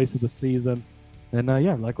final race of the season. And,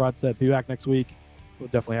 like Rod said, be back next week. We'll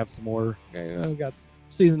definitely have some more. We got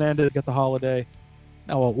season ended, got the holiday.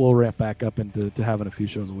 Now we'll ramp back up into having a few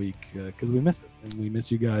shows a week because we miss it. And we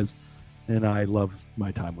miss you guys. And I love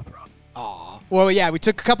my time with Rod. Aw. Well, yeah, we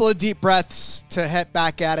took a couple of deep breaths to head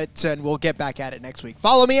back at it, and we'll get back at it next week.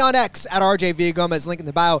 Follow me on X at RJ Villagomez, link in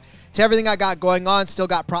the bio to everything I got going on. Still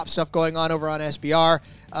got prop stuff going on over on SBR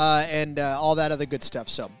and all that other good stuff.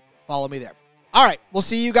 So follow me there. All right, we'll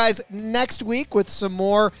see you guys next week with some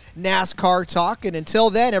more NASCAR talk. And until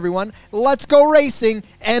then, everyone, let's go racing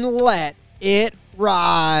and let it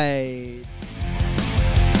ride.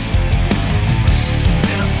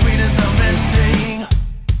 Sweet as oven.